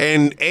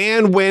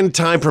 and when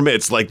time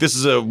permits. Like this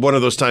is one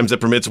of those times that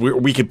permits.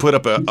 We could put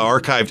up an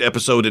archived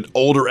episode, an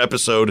older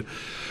episode.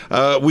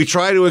 We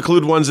try to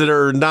include ones that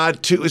are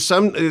not too.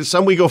 Some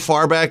we go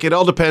far back. It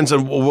all depends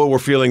on what we're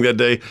feeling that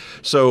day.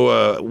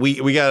 So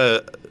we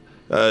got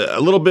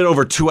a little bit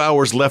over 2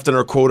 hours left in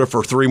our quota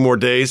for 3 more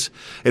days.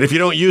 And if you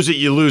don't use it,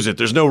 you lose it.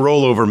 There's no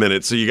rollover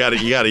minute, so you got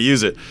to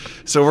use it.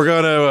 So we're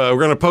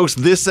gonna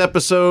post this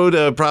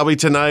episode probably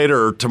tonight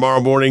or tomorrow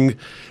morning,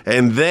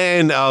 and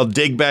then I'll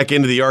dig back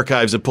into the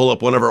archives and pull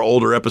up one of our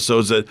older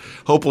episodes that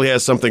hopefully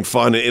has something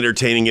fun and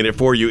entertaining in it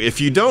for you.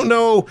 If you don't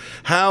know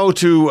how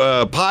to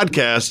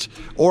podcast,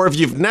 or if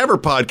you've never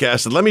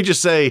podcasted, let me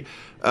just say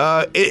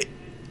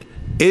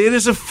it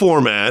is a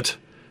format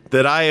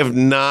that I have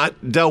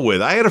not dealt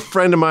with. I had a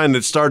friend of mine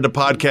that started a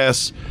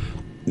podcast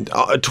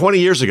 20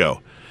 years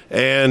ago,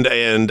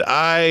 and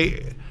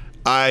I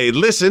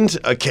listened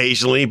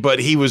occasionally, but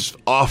he was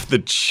off the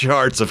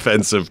charts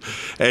offensive,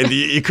 and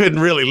you couldn't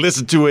really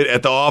listen to it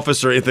at the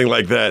office or anything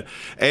like that.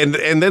 And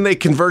then they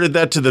converted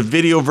that to the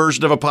video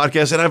version of a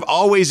podcast, and I've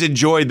always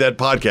enjoyed that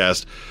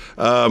podcast,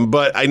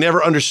 but I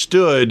never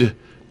understood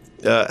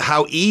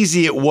how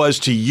easy it was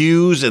to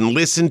use and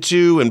listen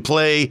to and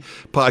play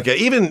podcast.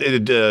 Even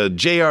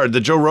JR, the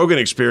Joe Rogan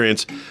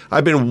Experience,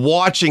 I've been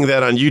watching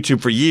that on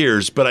YouTube for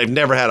years, but I've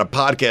never had a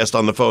podcast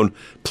on the phone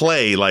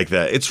play like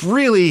that. It's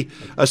really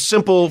a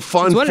simple,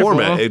 fun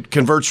format. It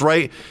converts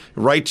right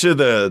to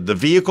the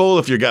vehicle.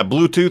 If you got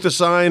Bluetooth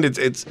assigned,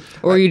 it's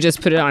or you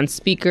just put it on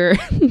speaker.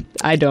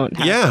 I don't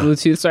have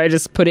Bluetooth, so I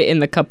just put it in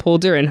the cup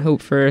holder and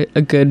hope for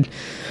a good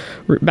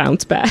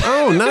bounce back.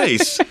 Oh,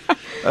 nice.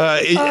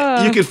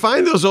 You can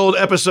find those old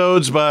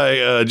episodes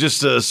by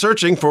just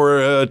searching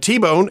for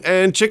T-Bone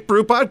and Chick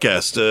Brew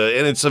Podcast.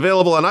 And it's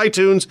available on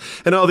iTunes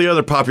and all the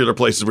other popular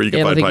places where you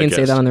can find podcasts. I don't think you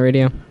can say that on the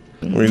radio.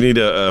 We need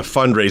a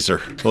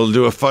fundraiser. We'll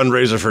do a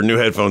fundraiser for new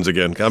headphones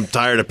again. I'm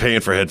tired of paying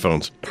for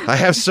headphones. I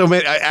have so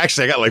many. I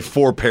got like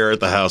 4 pair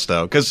at the house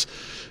now because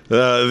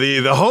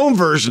the home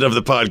version of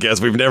the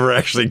podcast we've never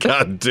actually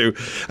gotten to.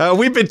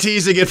 We've been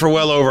teasing it for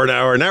well over an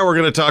hour. Now we're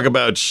going to talk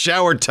about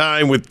shower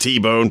time with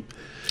T-Bone.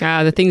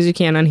 The things you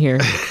can't unhear.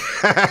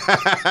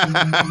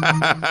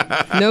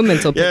 No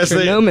mental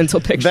picture. No mental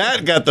picture.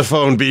 That got the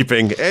phone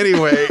beeping.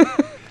 Anyway.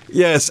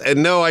 Yes,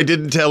 and no, I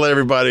didn't tell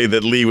everybody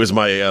that Lee was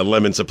my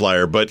lemon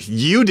supplier, but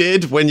you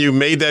did when you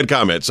made that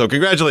comment. So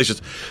congratulations.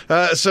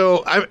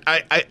 So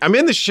I'm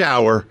in the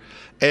shower,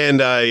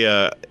 and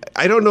I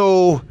don't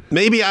know.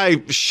 Maybe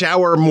I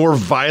shower more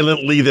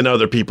violently than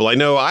other people. I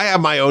know I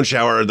have my own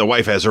shower, and the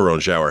wife has her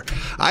own shower.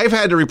 I've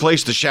had to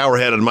replace the shower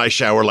head on my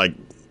shower like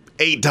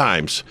 8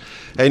 times.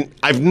 And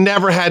I've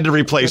never had to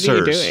replace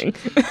hers. What are you doing?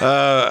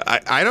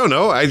 I don't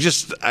know. I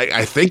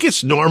think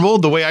it's normal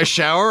the way I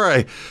shower.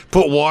 I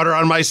put water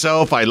on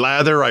myself. I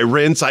lather. I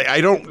rinse.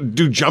 I don't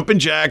do jumping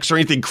jacks or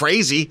anything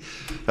crazy.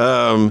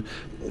 But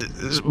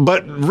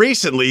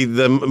recently,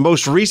 the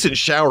most recent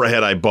shower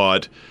head I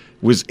bought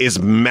is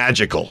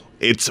magical.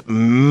 It's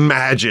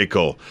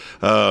magical.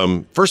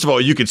 First of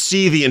all, you could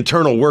see the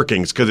internal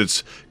workings because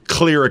it's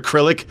clear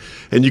acrylic,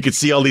 and you could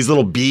see all these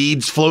little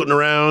beads floating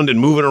around and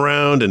moving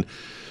around, and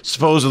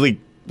supposedly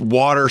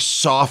water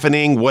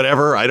softening,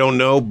 whatever. I don't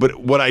know. But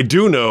what I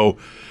do know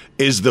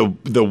is the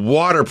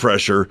water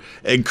pressure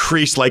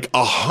increased like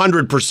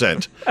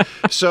 100%.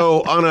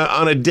 So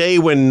on a day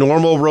when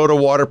normal Rota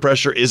water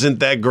pressure isn't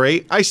that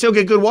great, I still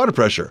get good water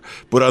pressure.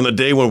 But on the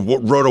day when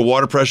Rota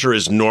water pressure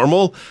is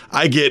normal,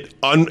 I get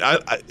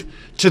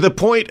to the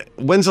point.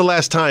 When's the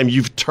last time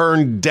you've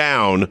turned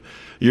down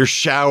your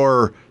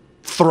shower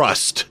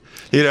thrust?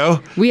 You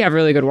know? We have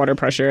really good water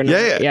pressure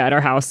at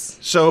our house.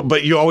 So,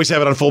 but you always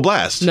have it on full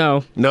blast?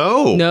 No.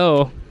 No?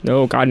 No.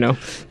 No, God, no.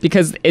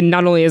 Because it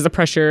not only is the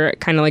pressure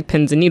kind of like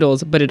pins and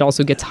needles, but it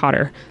also gets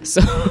hotter.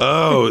 So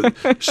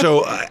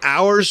so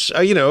ours,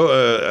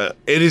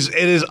 it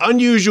is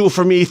unusual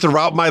for me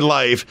throughout my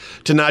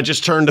life to not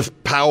just turn the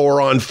power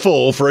on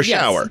full for a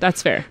shower.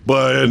 That's fair.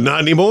 But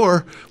not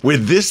anymore.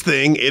 With this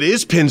thing, it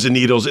is pins and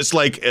needles. It's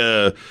like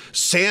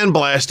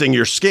sandblasting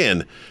your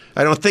skin.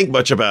 I don't think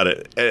much about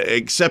it,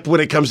 except when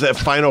it comes to that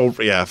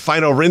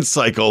final rinse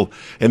cycle,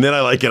 and then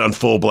I like it on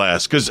full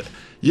blast, because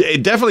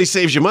it definitely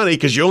saves you money,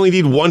 because you only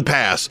need one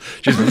pass.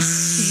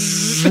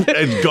 Just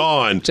and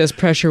gone. Just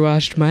pressure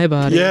washed my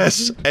body.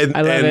 Yes. And,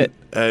 I love it.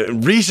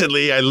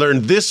 Recently, I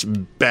learned this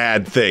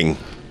bad thing.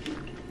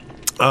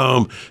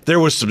 There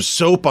was some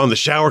soap on the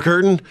shower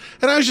curtain,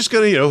 and I was just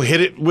going to, hit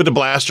it with a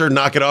blaster,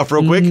 knock it off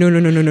real quick.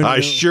 No.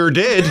 I sure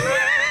did.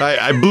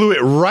 I blew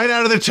it right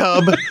out of the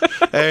tub,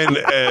 and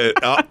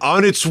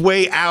on its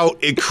way out,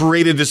 it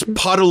created this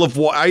puddle of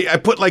water. I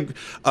put like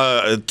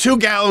 2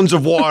 gallons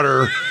of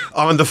water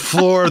on the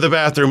floor of the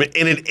bathroom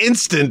in an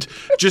instant,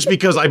 just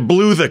because I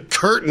blew the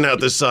curtain out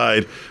the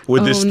side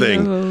with this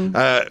thing.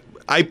 No.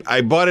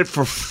 I bought it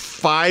for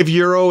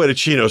 €5 at a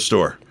Chino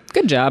store.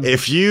 Good job.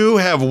 If you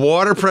have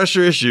water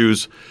pressure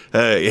issues,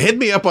 hit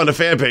me up on the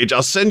fan page.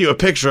 I'll send you a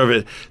picture of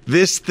it.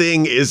 This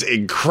thing is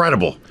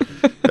incredible.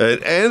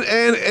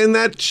 And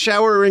that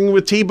showering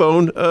with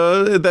T-Bone,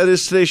 that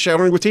is today's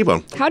showering with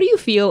T-Bone. How do you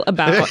feel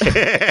about...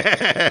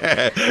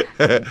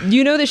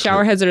 You know the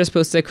shower heads that are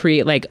supposed to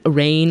create like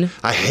rain?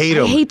 I hate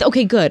them.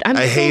 Okay, good. I'm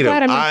so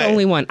glad I'm not the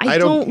only one. I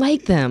don't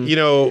like them.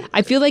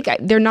 I feel like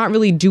they're not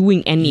really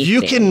doing anything.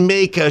 You can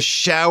make a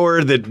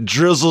shower that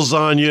drizzles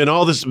on you and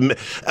all this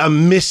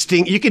misting.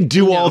 You can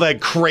do all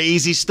that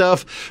crazy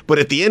stuff, but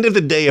at the end of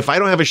the day, if I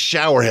don't have a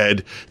shower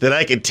head that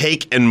I can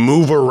take and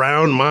move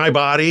around my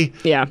body,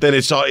 then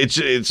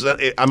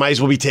I might as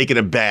well be taking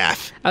a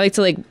bath. I like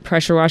to like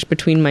pressure wash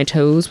between my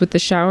toes with the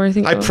shower.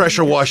 I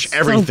pressure wash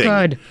everything.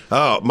 So good.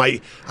 Oh my!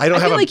 I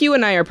feel like you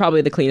and I are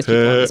probably the cleanest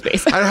people in the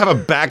space. I don't have a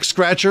back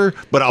scratcher,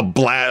 but I'll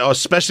blast,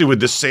 especially with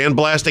the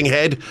sandblasting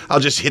head. I'll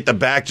just hit the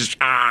back, just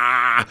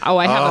I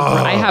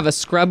have a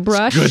scrub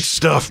brush. Good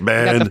stuff,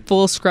 man. I got the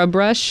full scrub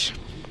brush.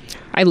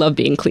 I love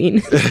being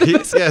clean.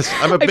 Yes,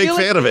 I'm a big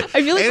fan of it.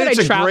 I feel like and when it's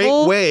I a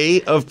travel, great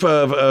way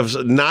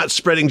of not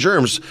spreading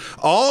germs.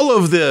 All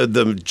of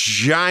the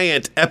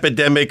giant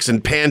epidemics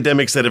and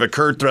pandemics that have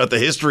occurred throughout the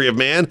history of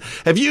man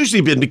have usually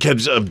been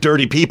because of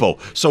dirty people.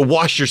 So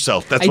wash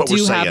yourself. That's what we're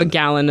saying. I do have a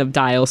gallon of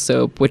Dial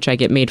soap, which I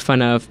get made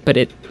fun of, but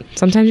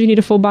sometimes you need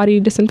a full body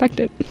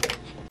disinfectant.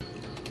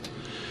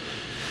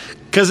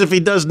 Because if he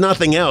does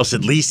nothing else,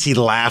 at least he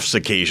laughs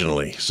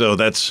occasionally. So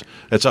that's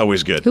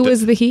always good. Who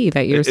is the he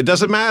that you're... It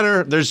doesn't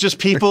matter. There's just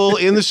people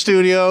in the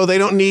studio. They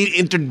don't need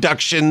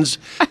introductions.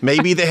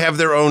 Maybe they have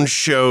their own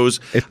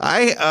shows.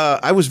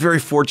 I was very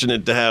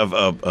fortunate to have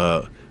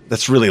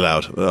that's really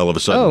loud all of a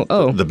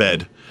sudden. The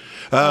bed.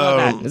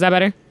 Is that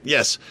better?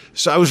 Yes.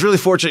 So I was really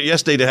fortunate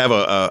yesterday to have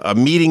a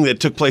meeting that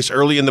took place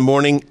early in the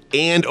morning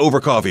and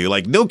over coffee.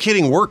 Like, no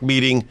kidding, work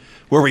meeting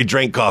where we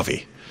drank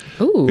coffee.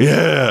 Ooh.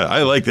 Yeah,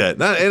 I like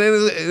that.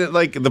 And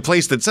like the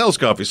place that sells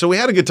coffee. So we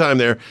had a good time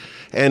there.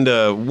 And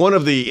one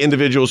of the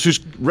individuals who's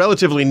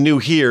relatively new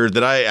here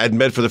that I'd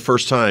met for the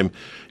first time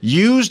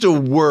used a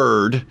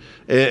word.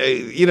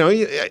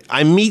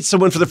 I meet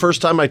someone for the first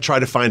time. I try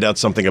to find out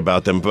something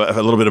about them,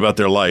 a little bit about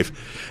their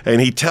life. And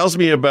he tells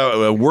me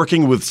about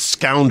working with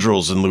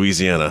scoundrels in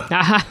Louisiana.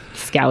 Aha,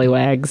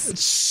 scallywags.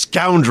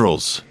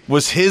 Scoundrels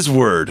was his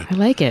word. I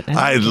like it.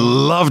 I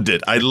loved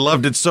it. I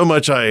loved it so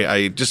much.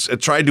 I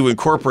just tried to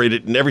incorporate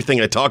it in everything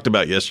I talked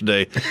about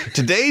yesterday.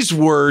 Today's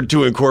word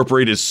to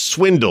incorporate is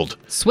swindled.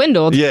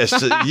 Swindled? Yes,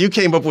 you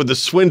came up with the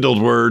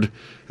swindled word.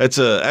 That's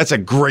a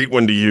great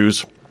one to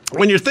use.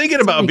 When you're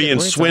thinking about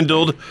being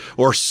swindled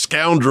or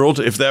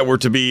scoundreled, if that were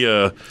to be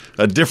a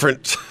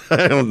different,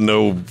 I don't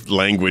know,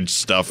 language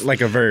stuff.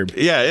 Like a verb.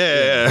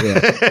 Yeah.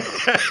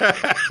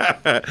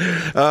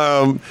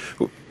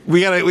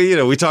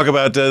 We talk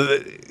about,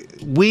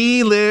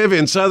 we live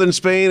in southern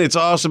Spain. It's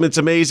awesome. It's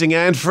amazing.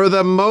 And for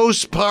the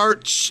most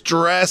part,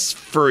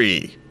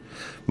 stress-free.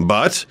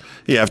 But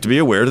you have to be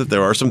aware that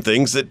there are some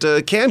things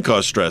that can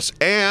cause stress.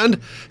 And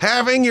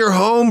having your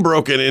home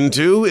broken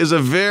into is a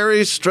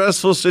very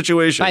stressful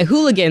situation. By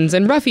hooligans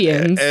and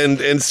ruffians.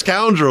 And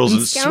scoundrels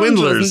and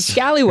swindlers. And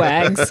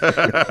scallywags.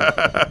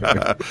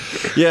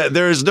 Yeah,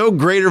 there is no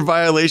greater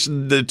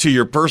violation to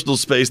your personal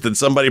space than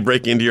somebody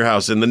breaking into your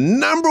house. And the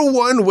number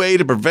one way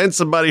to prevent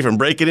somebody from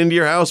breaking into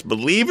your house,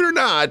 believe it or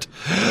not,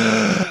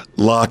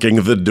 locking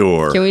the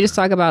door. Can we just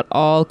talk about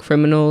all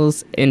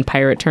criminals in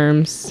pirate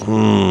terms?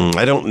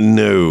 I don't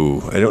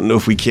know. I don't know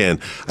if we can.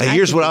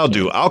 Here's what I'll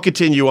do. I'll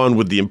continue on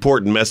with the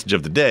important message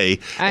of the day,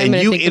 and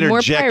you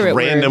interject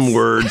random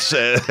words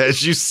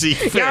as you see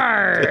fit.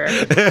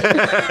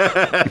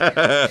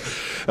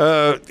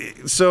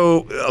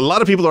 So a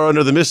lot of people are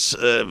under the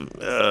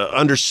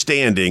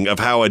misunderstanding of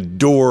how a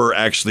door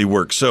actually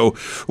works. So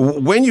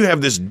when you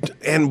have this,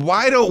 and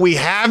why don't we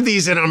have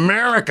these in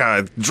America?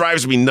 It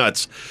drives me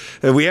nuts.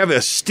 We have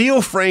a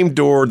steel frame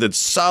door that's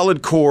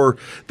solid core,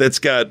 that's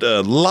got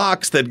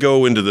locks that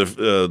go into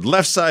the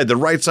left side, the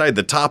right side,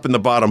 the top, and the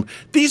bottom.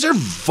 These are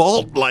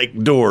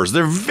vault-like doors.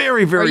 They're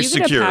very, very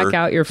secure. Are you going to pack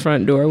out your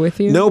front door with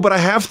you? No, but I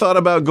have thought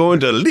about going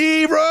to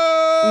Leroy.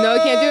 No, I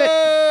can't do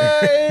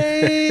it.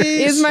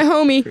 Is my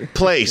homie.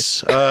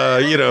 Place.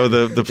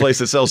 The place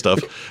that sells stuff.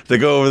 They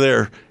go over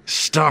there.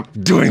 Stop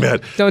doing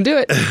that. Don't do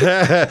it.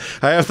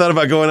 I have thought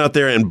about going out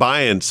there and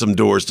buying some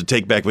doors to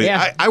take back with me.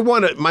 Yeah. I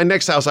want to, my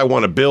next house I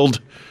want to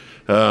build.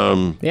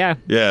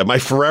 Yeah, my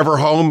forever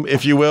home,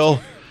 if you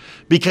will.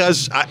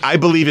 Because I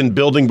believe in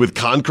building with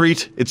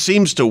concrete. It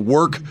seems to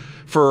work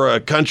for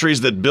countries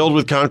that build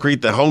with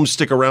concrete. The homes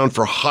stick around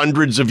for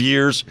hundreds of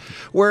years.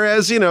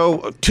 Whereas,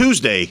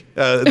 Tuesday,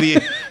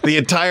 the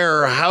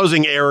entire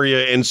housing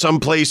area in some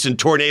place in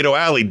Tornado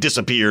Alley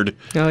disappeared.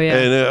 Oh, yeah.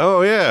 And,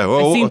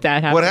 Well, I've seen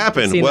that happen. What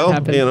happened?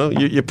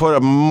 You put a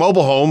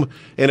mobile home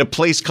in a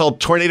place called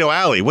Tornado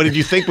Alley. What did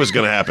you think was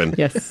going to happen?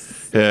 Yes.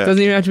 Yeah.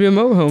 Doesn't even have to be a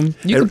mobile home.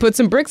 You can put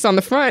some bricks on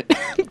the front,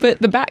 but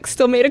the back's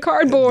still made of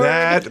cardboard.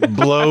 That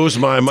blows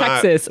my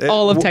mind. Texas,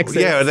 all of Texas.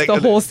 Yeah, the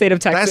whole state of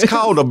Texas. That's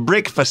called a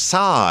brick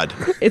facade.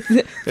 It's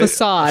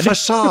facade.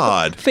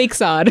 Facade. Fake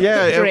sod.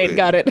 Yeah. Great,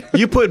 got it.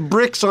 You put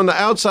bricks on the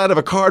outside of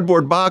a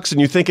cardboard box and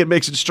you think it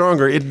makes it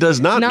stronger. It does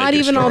not make it stronger. Not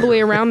even all the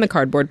way around the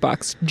cardboard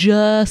box.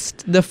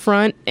 Just the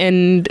front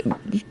and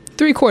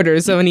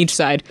 3/4 on each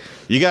side.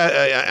 You got,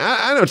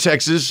 I know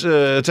Texas.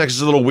 Texas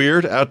is a little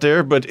weird out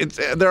there, but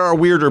there are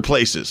weirder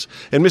places.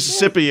 In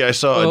Mississippi, I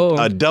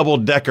saw a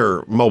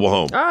double-decker mobile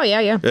home. Oh, yeah.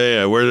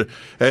 Yeah, where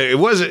it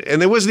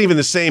wasn't even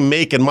the same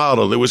make and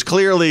model. It was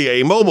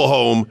clearly a mobile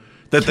home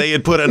that they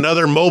had put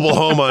another mobile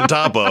home on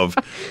top of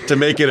to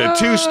make it a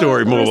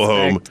 2-story mobile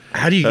home.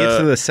 How do you get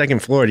to the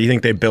second floor? Do you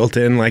think they built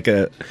in or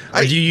do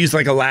you use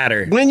like a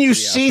ladder? When you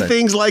see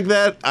things like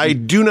that, I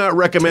do not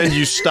recommend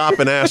you stop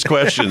and ask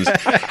questions.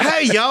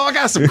 Hey, y'all, I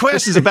got some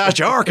questions about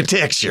your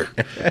architecture.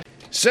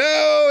 So,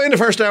 in the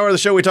first hour of the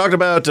show, we talked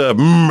about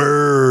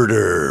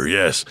murder.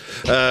 Yes.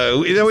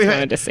 We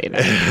wanted to say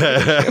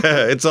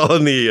that. It's all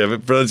in the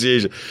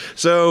pronunciation.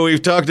 So,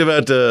 we've talked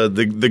about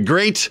the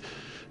great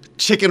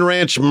Chicken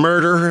Ranch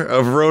murder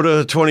of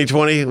Rota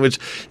 2020, which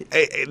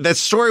that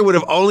story would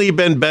have only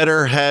been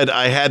better had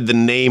I had the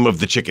name of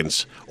the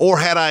chickens or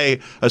had I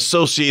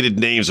associated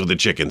names with the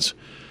chickens.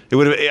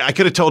 I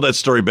could have told that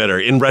story better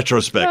in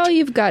retrospect. Well,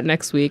 you've got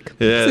next week.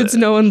 Yeah. Since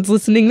no one's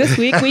listening this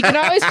week, we can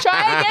always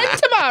try again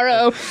tomorrow.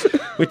 tomorrow.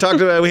 We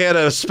talked about. We had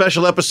a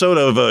special episode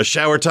of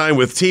Shower Time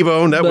with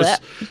T-Bone. That was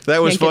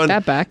Can't fun. get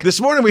that back.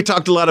 This morning we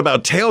talked a lot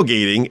about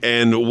tailgating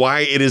and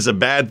why it is a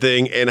bad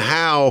thing, and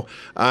how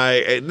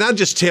not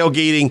just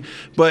tailgating,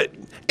 but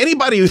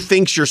anybody who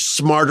thinks you're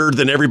smarter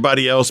than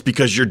everybody else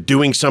because you're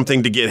doing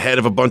something to get ahead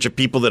of a bunch of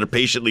people that are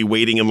patiently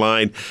waiting in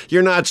line,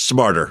 you're not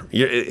smarter.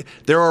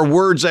 There are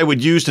words I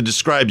would use to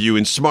describe you,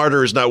 and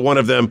smarter is not one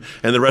of them,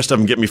 and the rest of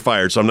them get me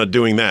fired, so I'm not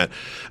doing that.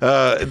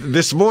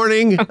 This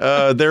morning,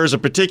 there's a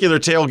particular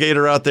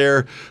tailgater out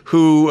there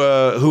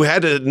who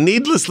had to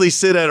needlessly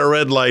sit at a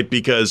red light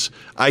because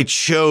I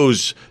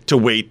chose to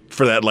wait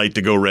for that light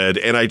to go red,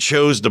 and I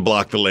chose to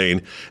block the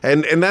lane,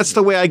 and that's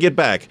the way I get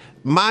back.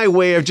 My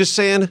way of just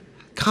saying,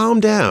 calm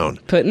down.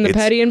 Putting the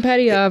petty and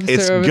petty officer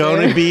It's over going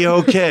there. to be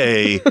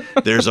okay.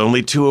 There's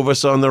only 2 of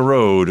us on the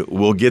road.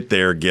 We'll get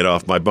there. Get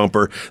off my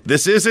bumper.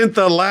 This isn't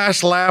the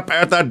last lap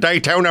at the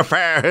Daytona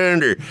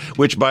 500,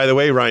 which, by the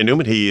way, Ryan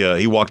Newman,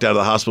 he walked out of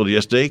the hospital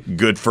yesterday.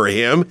 Good for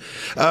him.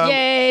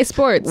 Yay,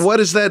 sports. What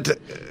is that?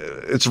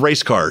 It's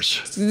race cars.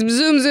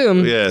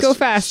 Zoom. Yes. Go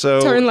fast.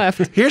 So Turn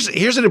left.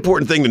 Here's an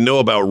important thing to know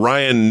about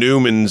Ryan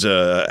Newman's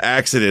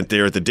accident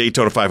there at the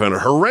Daytona 500.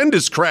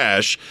 Horrendous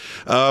crash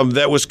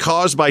that was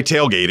caused by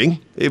tailgating.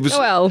 It was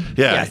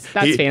yes,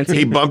 that's fancy.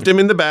 He bumped him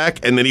in the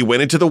back, and then he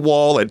went into the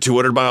wall at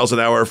 200 miles an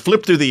hour,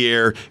 flipped through the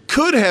air,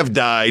 could have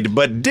died,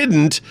 but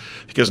didn't,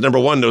 because number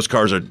one, those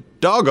cars are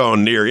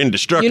doggone near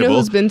indestructible. You know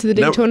who's been to the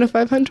Daytona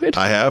 500?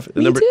 I have.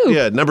 Me too.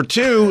 Yeah. Number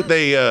two,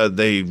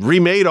 they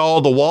remade all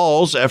the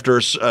walls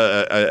after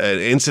an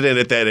incident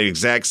at that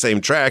exact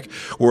same track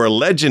where a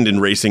legend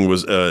in racing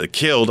was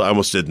killed. I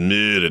almost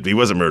admitted he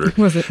wasn't murdered.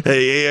 Was it?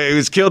 He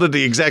was killed at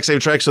the exact same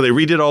track, so they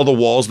redid all the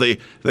walls. They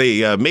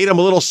made them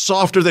a little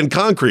softer than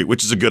concrete,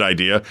 which is a good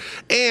idea.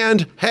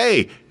 And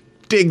hey,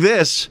 dig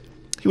this,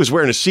 he was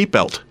wearing a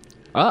seatbelt.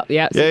 Oh,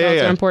 yeah.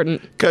 Seatbelts are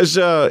important. Because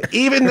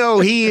even though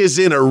he is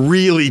in a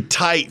really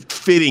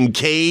tight-fitting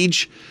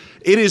cage,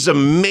 it is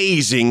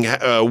amazing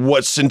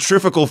what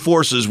centrifugal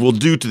forces will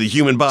do to the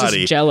human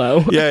body. Just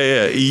Jell-O.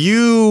 Yeah.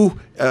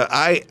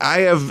 I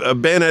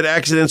have been at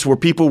accidents where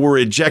people were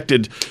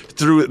ejected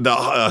through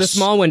the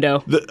small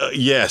window.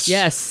 Yes.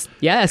 Yes.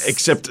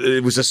 Except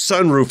it was a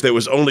sunroof that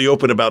was only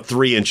open about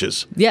 3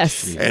 inches.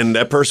 Yes. And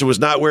that person was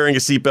not wearing a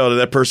seatbelt, and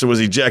that person was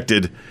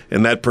ejected,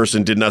 and that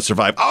person did not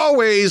survive.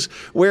 Always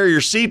wear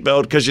your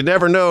seatbelt, because you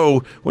never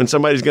know when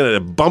somebody's going to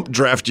bump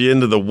draft you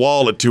into the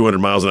wall at 200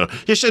 miles an hour.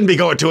 You shouldn't be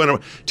going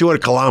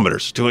 200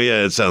 kilometers.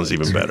 Yeah, it sounds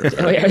even better.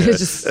 Oh, yeah.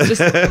 Just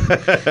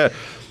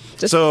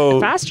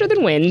faster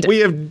than wind. We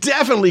have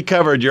definitely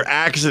covered your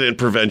accident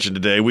prevention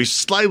today. We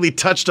slightly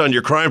touched on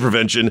your crime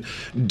prevention.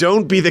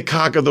 Don't be the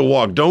cock of the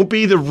walk. Don't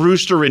be the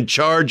rooster in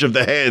charge of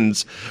the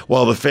hens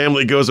while the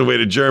family goes away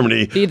to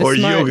Germany. Be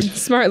the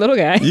smart little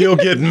guy. You'll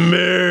get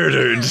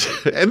murdered.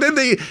 And then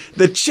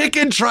the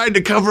chicken trying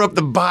to cover up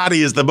the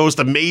body is the most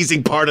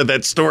amazing part of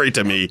that story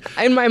to me.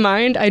 In my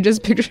mind, I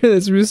just picture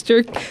this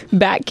rooster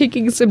back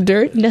kicking some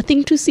dirt.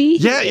 Nothing to see.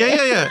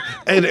 Yeah.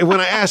 And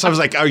when I asked, I was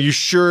like, "Are you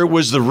sure it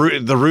was the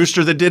rooster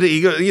that did it?"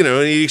 He goes,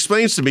 and he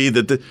explains to me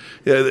that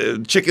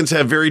the chickens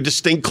have very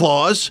distinct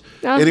claws,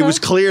 and it was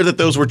clear that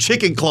those were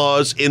chicken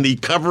claws in the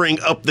covering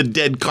up the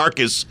dead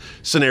carcass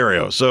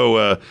scenario.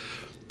 So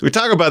we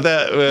talk about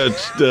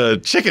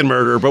that chicken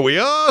murder, but we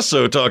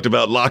also talked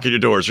about locking your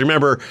doors.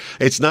 Remember,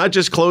 it's not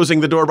just closing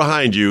the door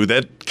behind you.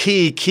 That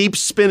key keeps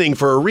spinning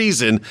for a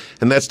reason,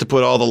 and that's to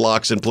put all the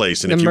locks in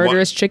place. And the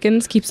murderous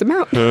chickens keeps them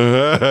out.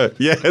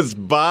 Yes,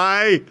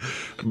 buy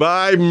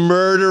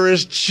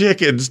murderous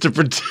chickens to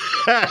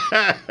protect.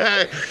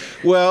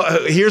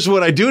 Well, here's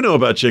what I do know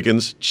about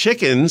chickens.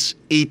 Chickens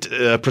eat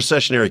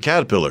processionary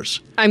caterpillars.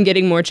 I'm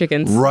getting more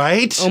chickens.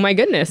 Right? Oh, my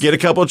goodness. Get a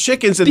couple of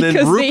chickens, and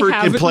then Rupert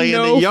can play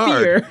in the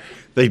yard. Fear.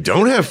 They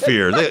don't have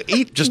fear. They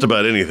eat just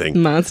about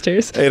anything.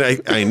 Monsters.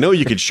 And I know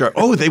you could shark.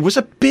 Oh, there was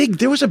a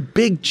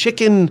big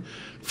chicken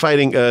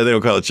fighting. They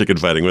don't call it chicken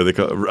fighting. What do they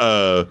call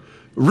it?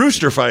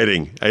 Rooster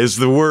fighting is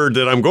the word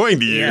that I'm going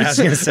to use. Yeah, I was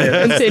going to say,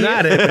 that's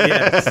not it, but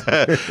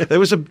yes. There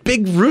was a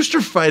big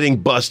rooster fighting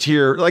bust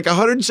here. Like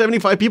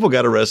 175 people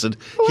got arrested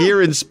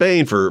here in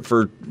Spain for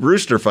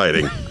rooster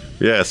fighting.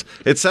 Yes,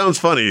 it sounds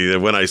funny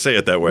when I say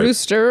it that way.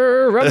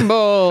 Rooster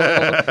rumble.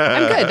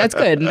 I'm good. That's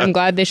good. I'm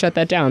glad they shut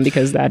that down,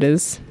 because that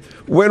is...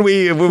 When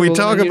we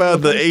talk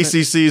about the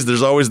ACCs,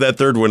 there's always that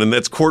third one, and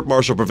that's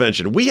court-martial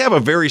prevention. We have a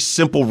very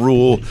simple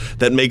rule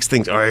that makes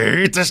things, I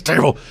hate this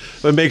table,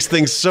 but makes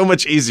things so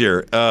much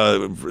easier.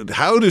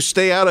 How to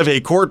stay out of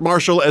a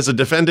court-martial as a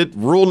defendant.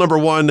 Rule number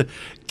 1,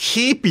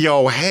 keep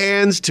your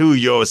hands to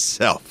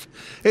yourself.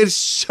 It's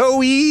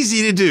so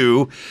easy to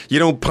do. You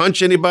don't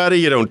punch anybody,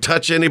 you don't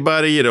touch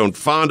anybody, you don't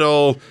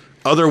fondle.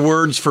 Other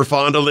words for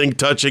fondling,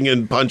 touching,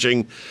 and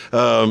punching.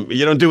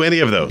 You don't do any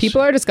of those. People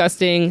are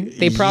disgusting.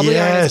 They probably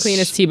aren't as clean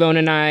as T-Bone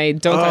and I.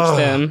 Don't touch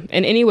them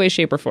in any way,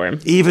 shape, or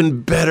form.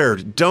 Even better,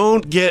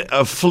 don't get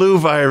a flu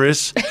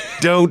virus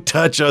Don't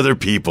touch other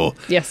people.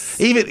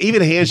 Yes.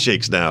 Even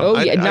handshakes now. Oh,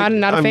 yeah, not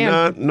a I'm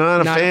fan.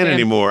 Not a fan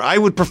anymore. I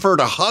would prefer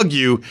to hug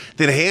you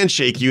than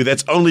handshake you.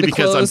 That's only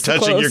because I'm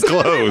touching your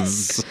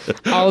clothes.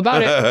 All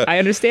about it. I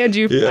understand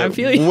you. Yeah. I'm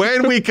feeling you.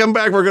 When we come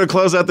back, we're going to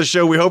close out the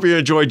show. We hope you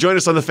enjoy. Join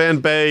us on the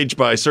fan page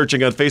by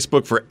searching on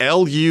Facebook for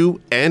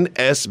LUNSB.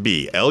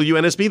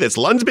 LUNSB, that's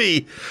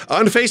Lunsby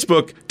on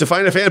Facebook to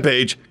find a fan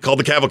page called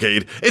The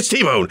Cavalcade. It's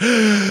T-Bone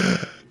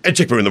and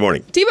Chick Brew in the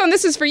morning. T-Bone,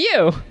 this is for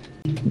you.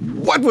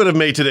 What would have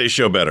made today's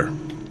show better?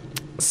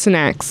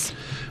 Snacks.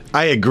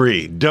 I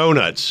agree.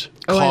 Donuts,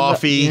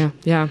 coffee.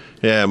 Yeah.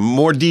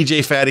 More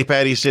DJ Fatty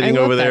Patty sitting I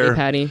love over there.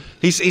 Fatty Patty.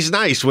 He's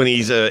nice when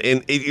he's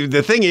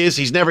the thing is,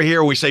 he's never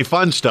here when we say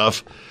fun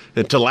stuff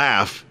to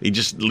laugh. He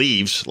just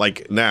leaves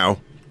like now.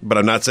 But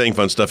I'm not saying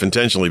fun stuff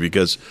intentionally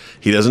because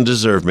he doesn't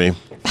deserve me.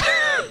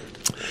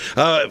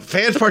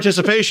 Fans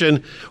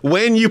participation.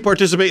 When you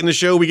participate in the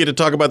show, we get to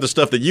talk about the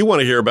stuff that you want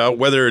to hear about.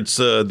 Whether it's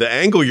the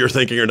angle you're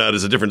thinking or not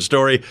is a different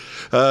story.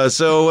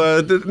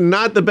 So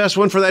not the best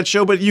one for that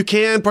show, but you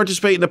can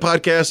participate in the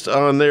podcast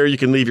on there. You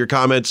can leave your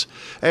comments.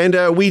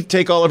 And we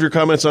take all of your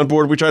comments on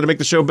board. We try to make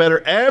the show better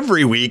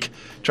every week.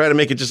 Try to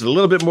make it just a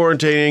little bit more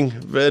entertaining.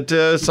 But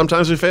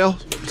sometimes we fail.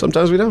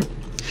 Sometimes we don't.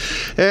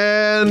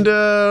 And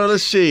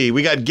let's see.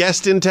 We got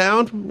guests in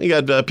town. We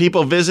got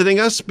people visiting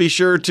us. Be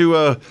sure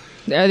to...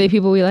 Are they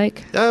people we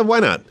like?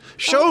 Why not?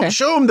 Show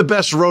them the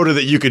best Rota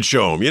that you could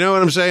show them. You know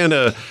what I'm saying?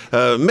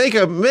 Make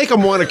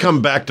them want to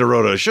come back to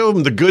Rota. Show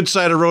them the good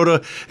side of Rota.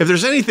 If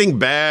there's anything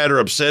bad or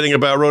upsetting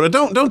about Rota,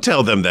 don't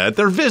tell them that.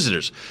 They're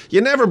visitors.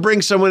 You never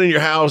bring someone in your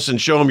house and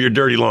show them your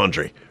dirty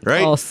laundry,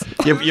 right? False.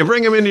 You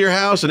bring them into your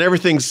house and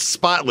everything's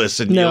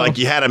spotless, and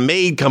you had a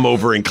maid come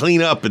over and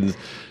clean up and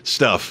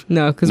stuff.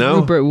 No, because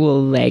Rupert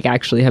will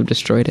actually have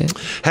destroyed it.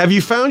 Have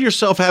you found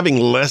yourself having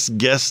less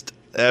guests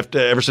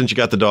ever since you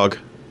got the dog?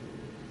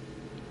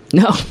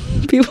 No,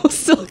 people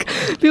still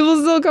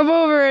come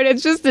over, and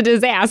it's just a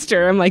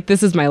disaster. I'm like,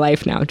 this is my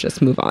life now.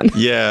 Just move on.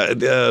 Yeah,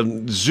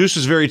 Zeus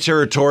is very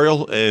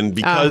territorial, and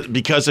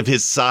because of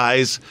his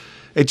size,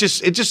 it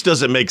just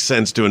doesn't make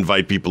sense to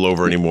invite people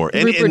over anymore.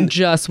 Rupert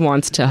just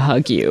wants to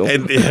hug you.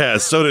 And yeah,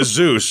 so does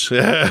Zeus.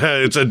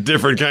 It's a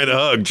different kind of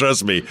hug.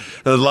 Trust me.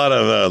 A lot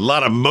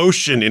of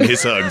motion in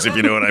his hugs, if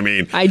you know what I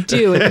mean. I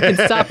do. And you can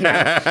stop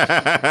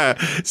now.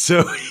 So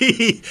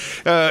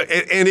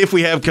and if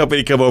we have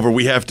company come over,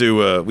 we have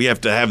to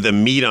have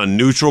them meet on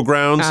neutral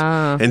grounds,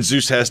 and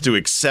Zeus has to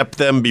accept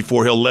them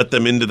before he'll let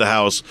them into the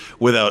house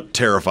without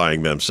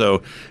terrifying them.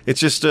 So it's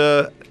just.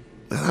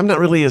 I'm not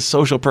really a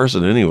social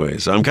person anyway,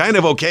 so I'm kind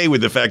of okay with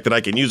the fact that I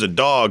can use a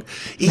dog,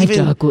 My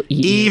dog will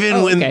eat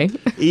you.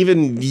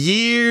 Even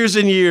years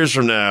and years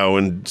from now,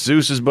 when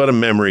Zeus is but a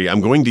memory,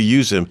 I'm going to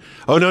use him.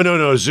 Oh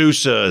no,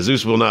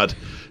 Zeus will not.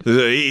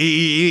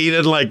 He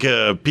doesn't like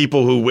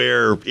people who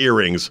wear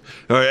earrings.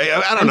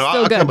 I don't know.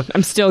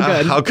 I'm still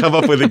good. I'll come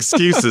up with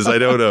excuses. I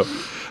don't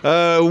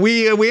know.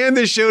 We end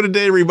this show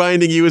today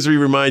reminding you, as we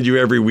remind you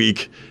every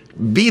week.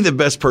 Be the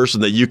best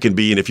person that you can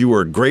be, and if you were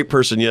a great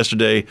person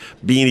yesterday,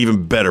 be an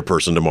even better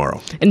person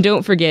tomorrow. And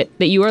don't forget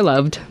that you are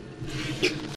loved.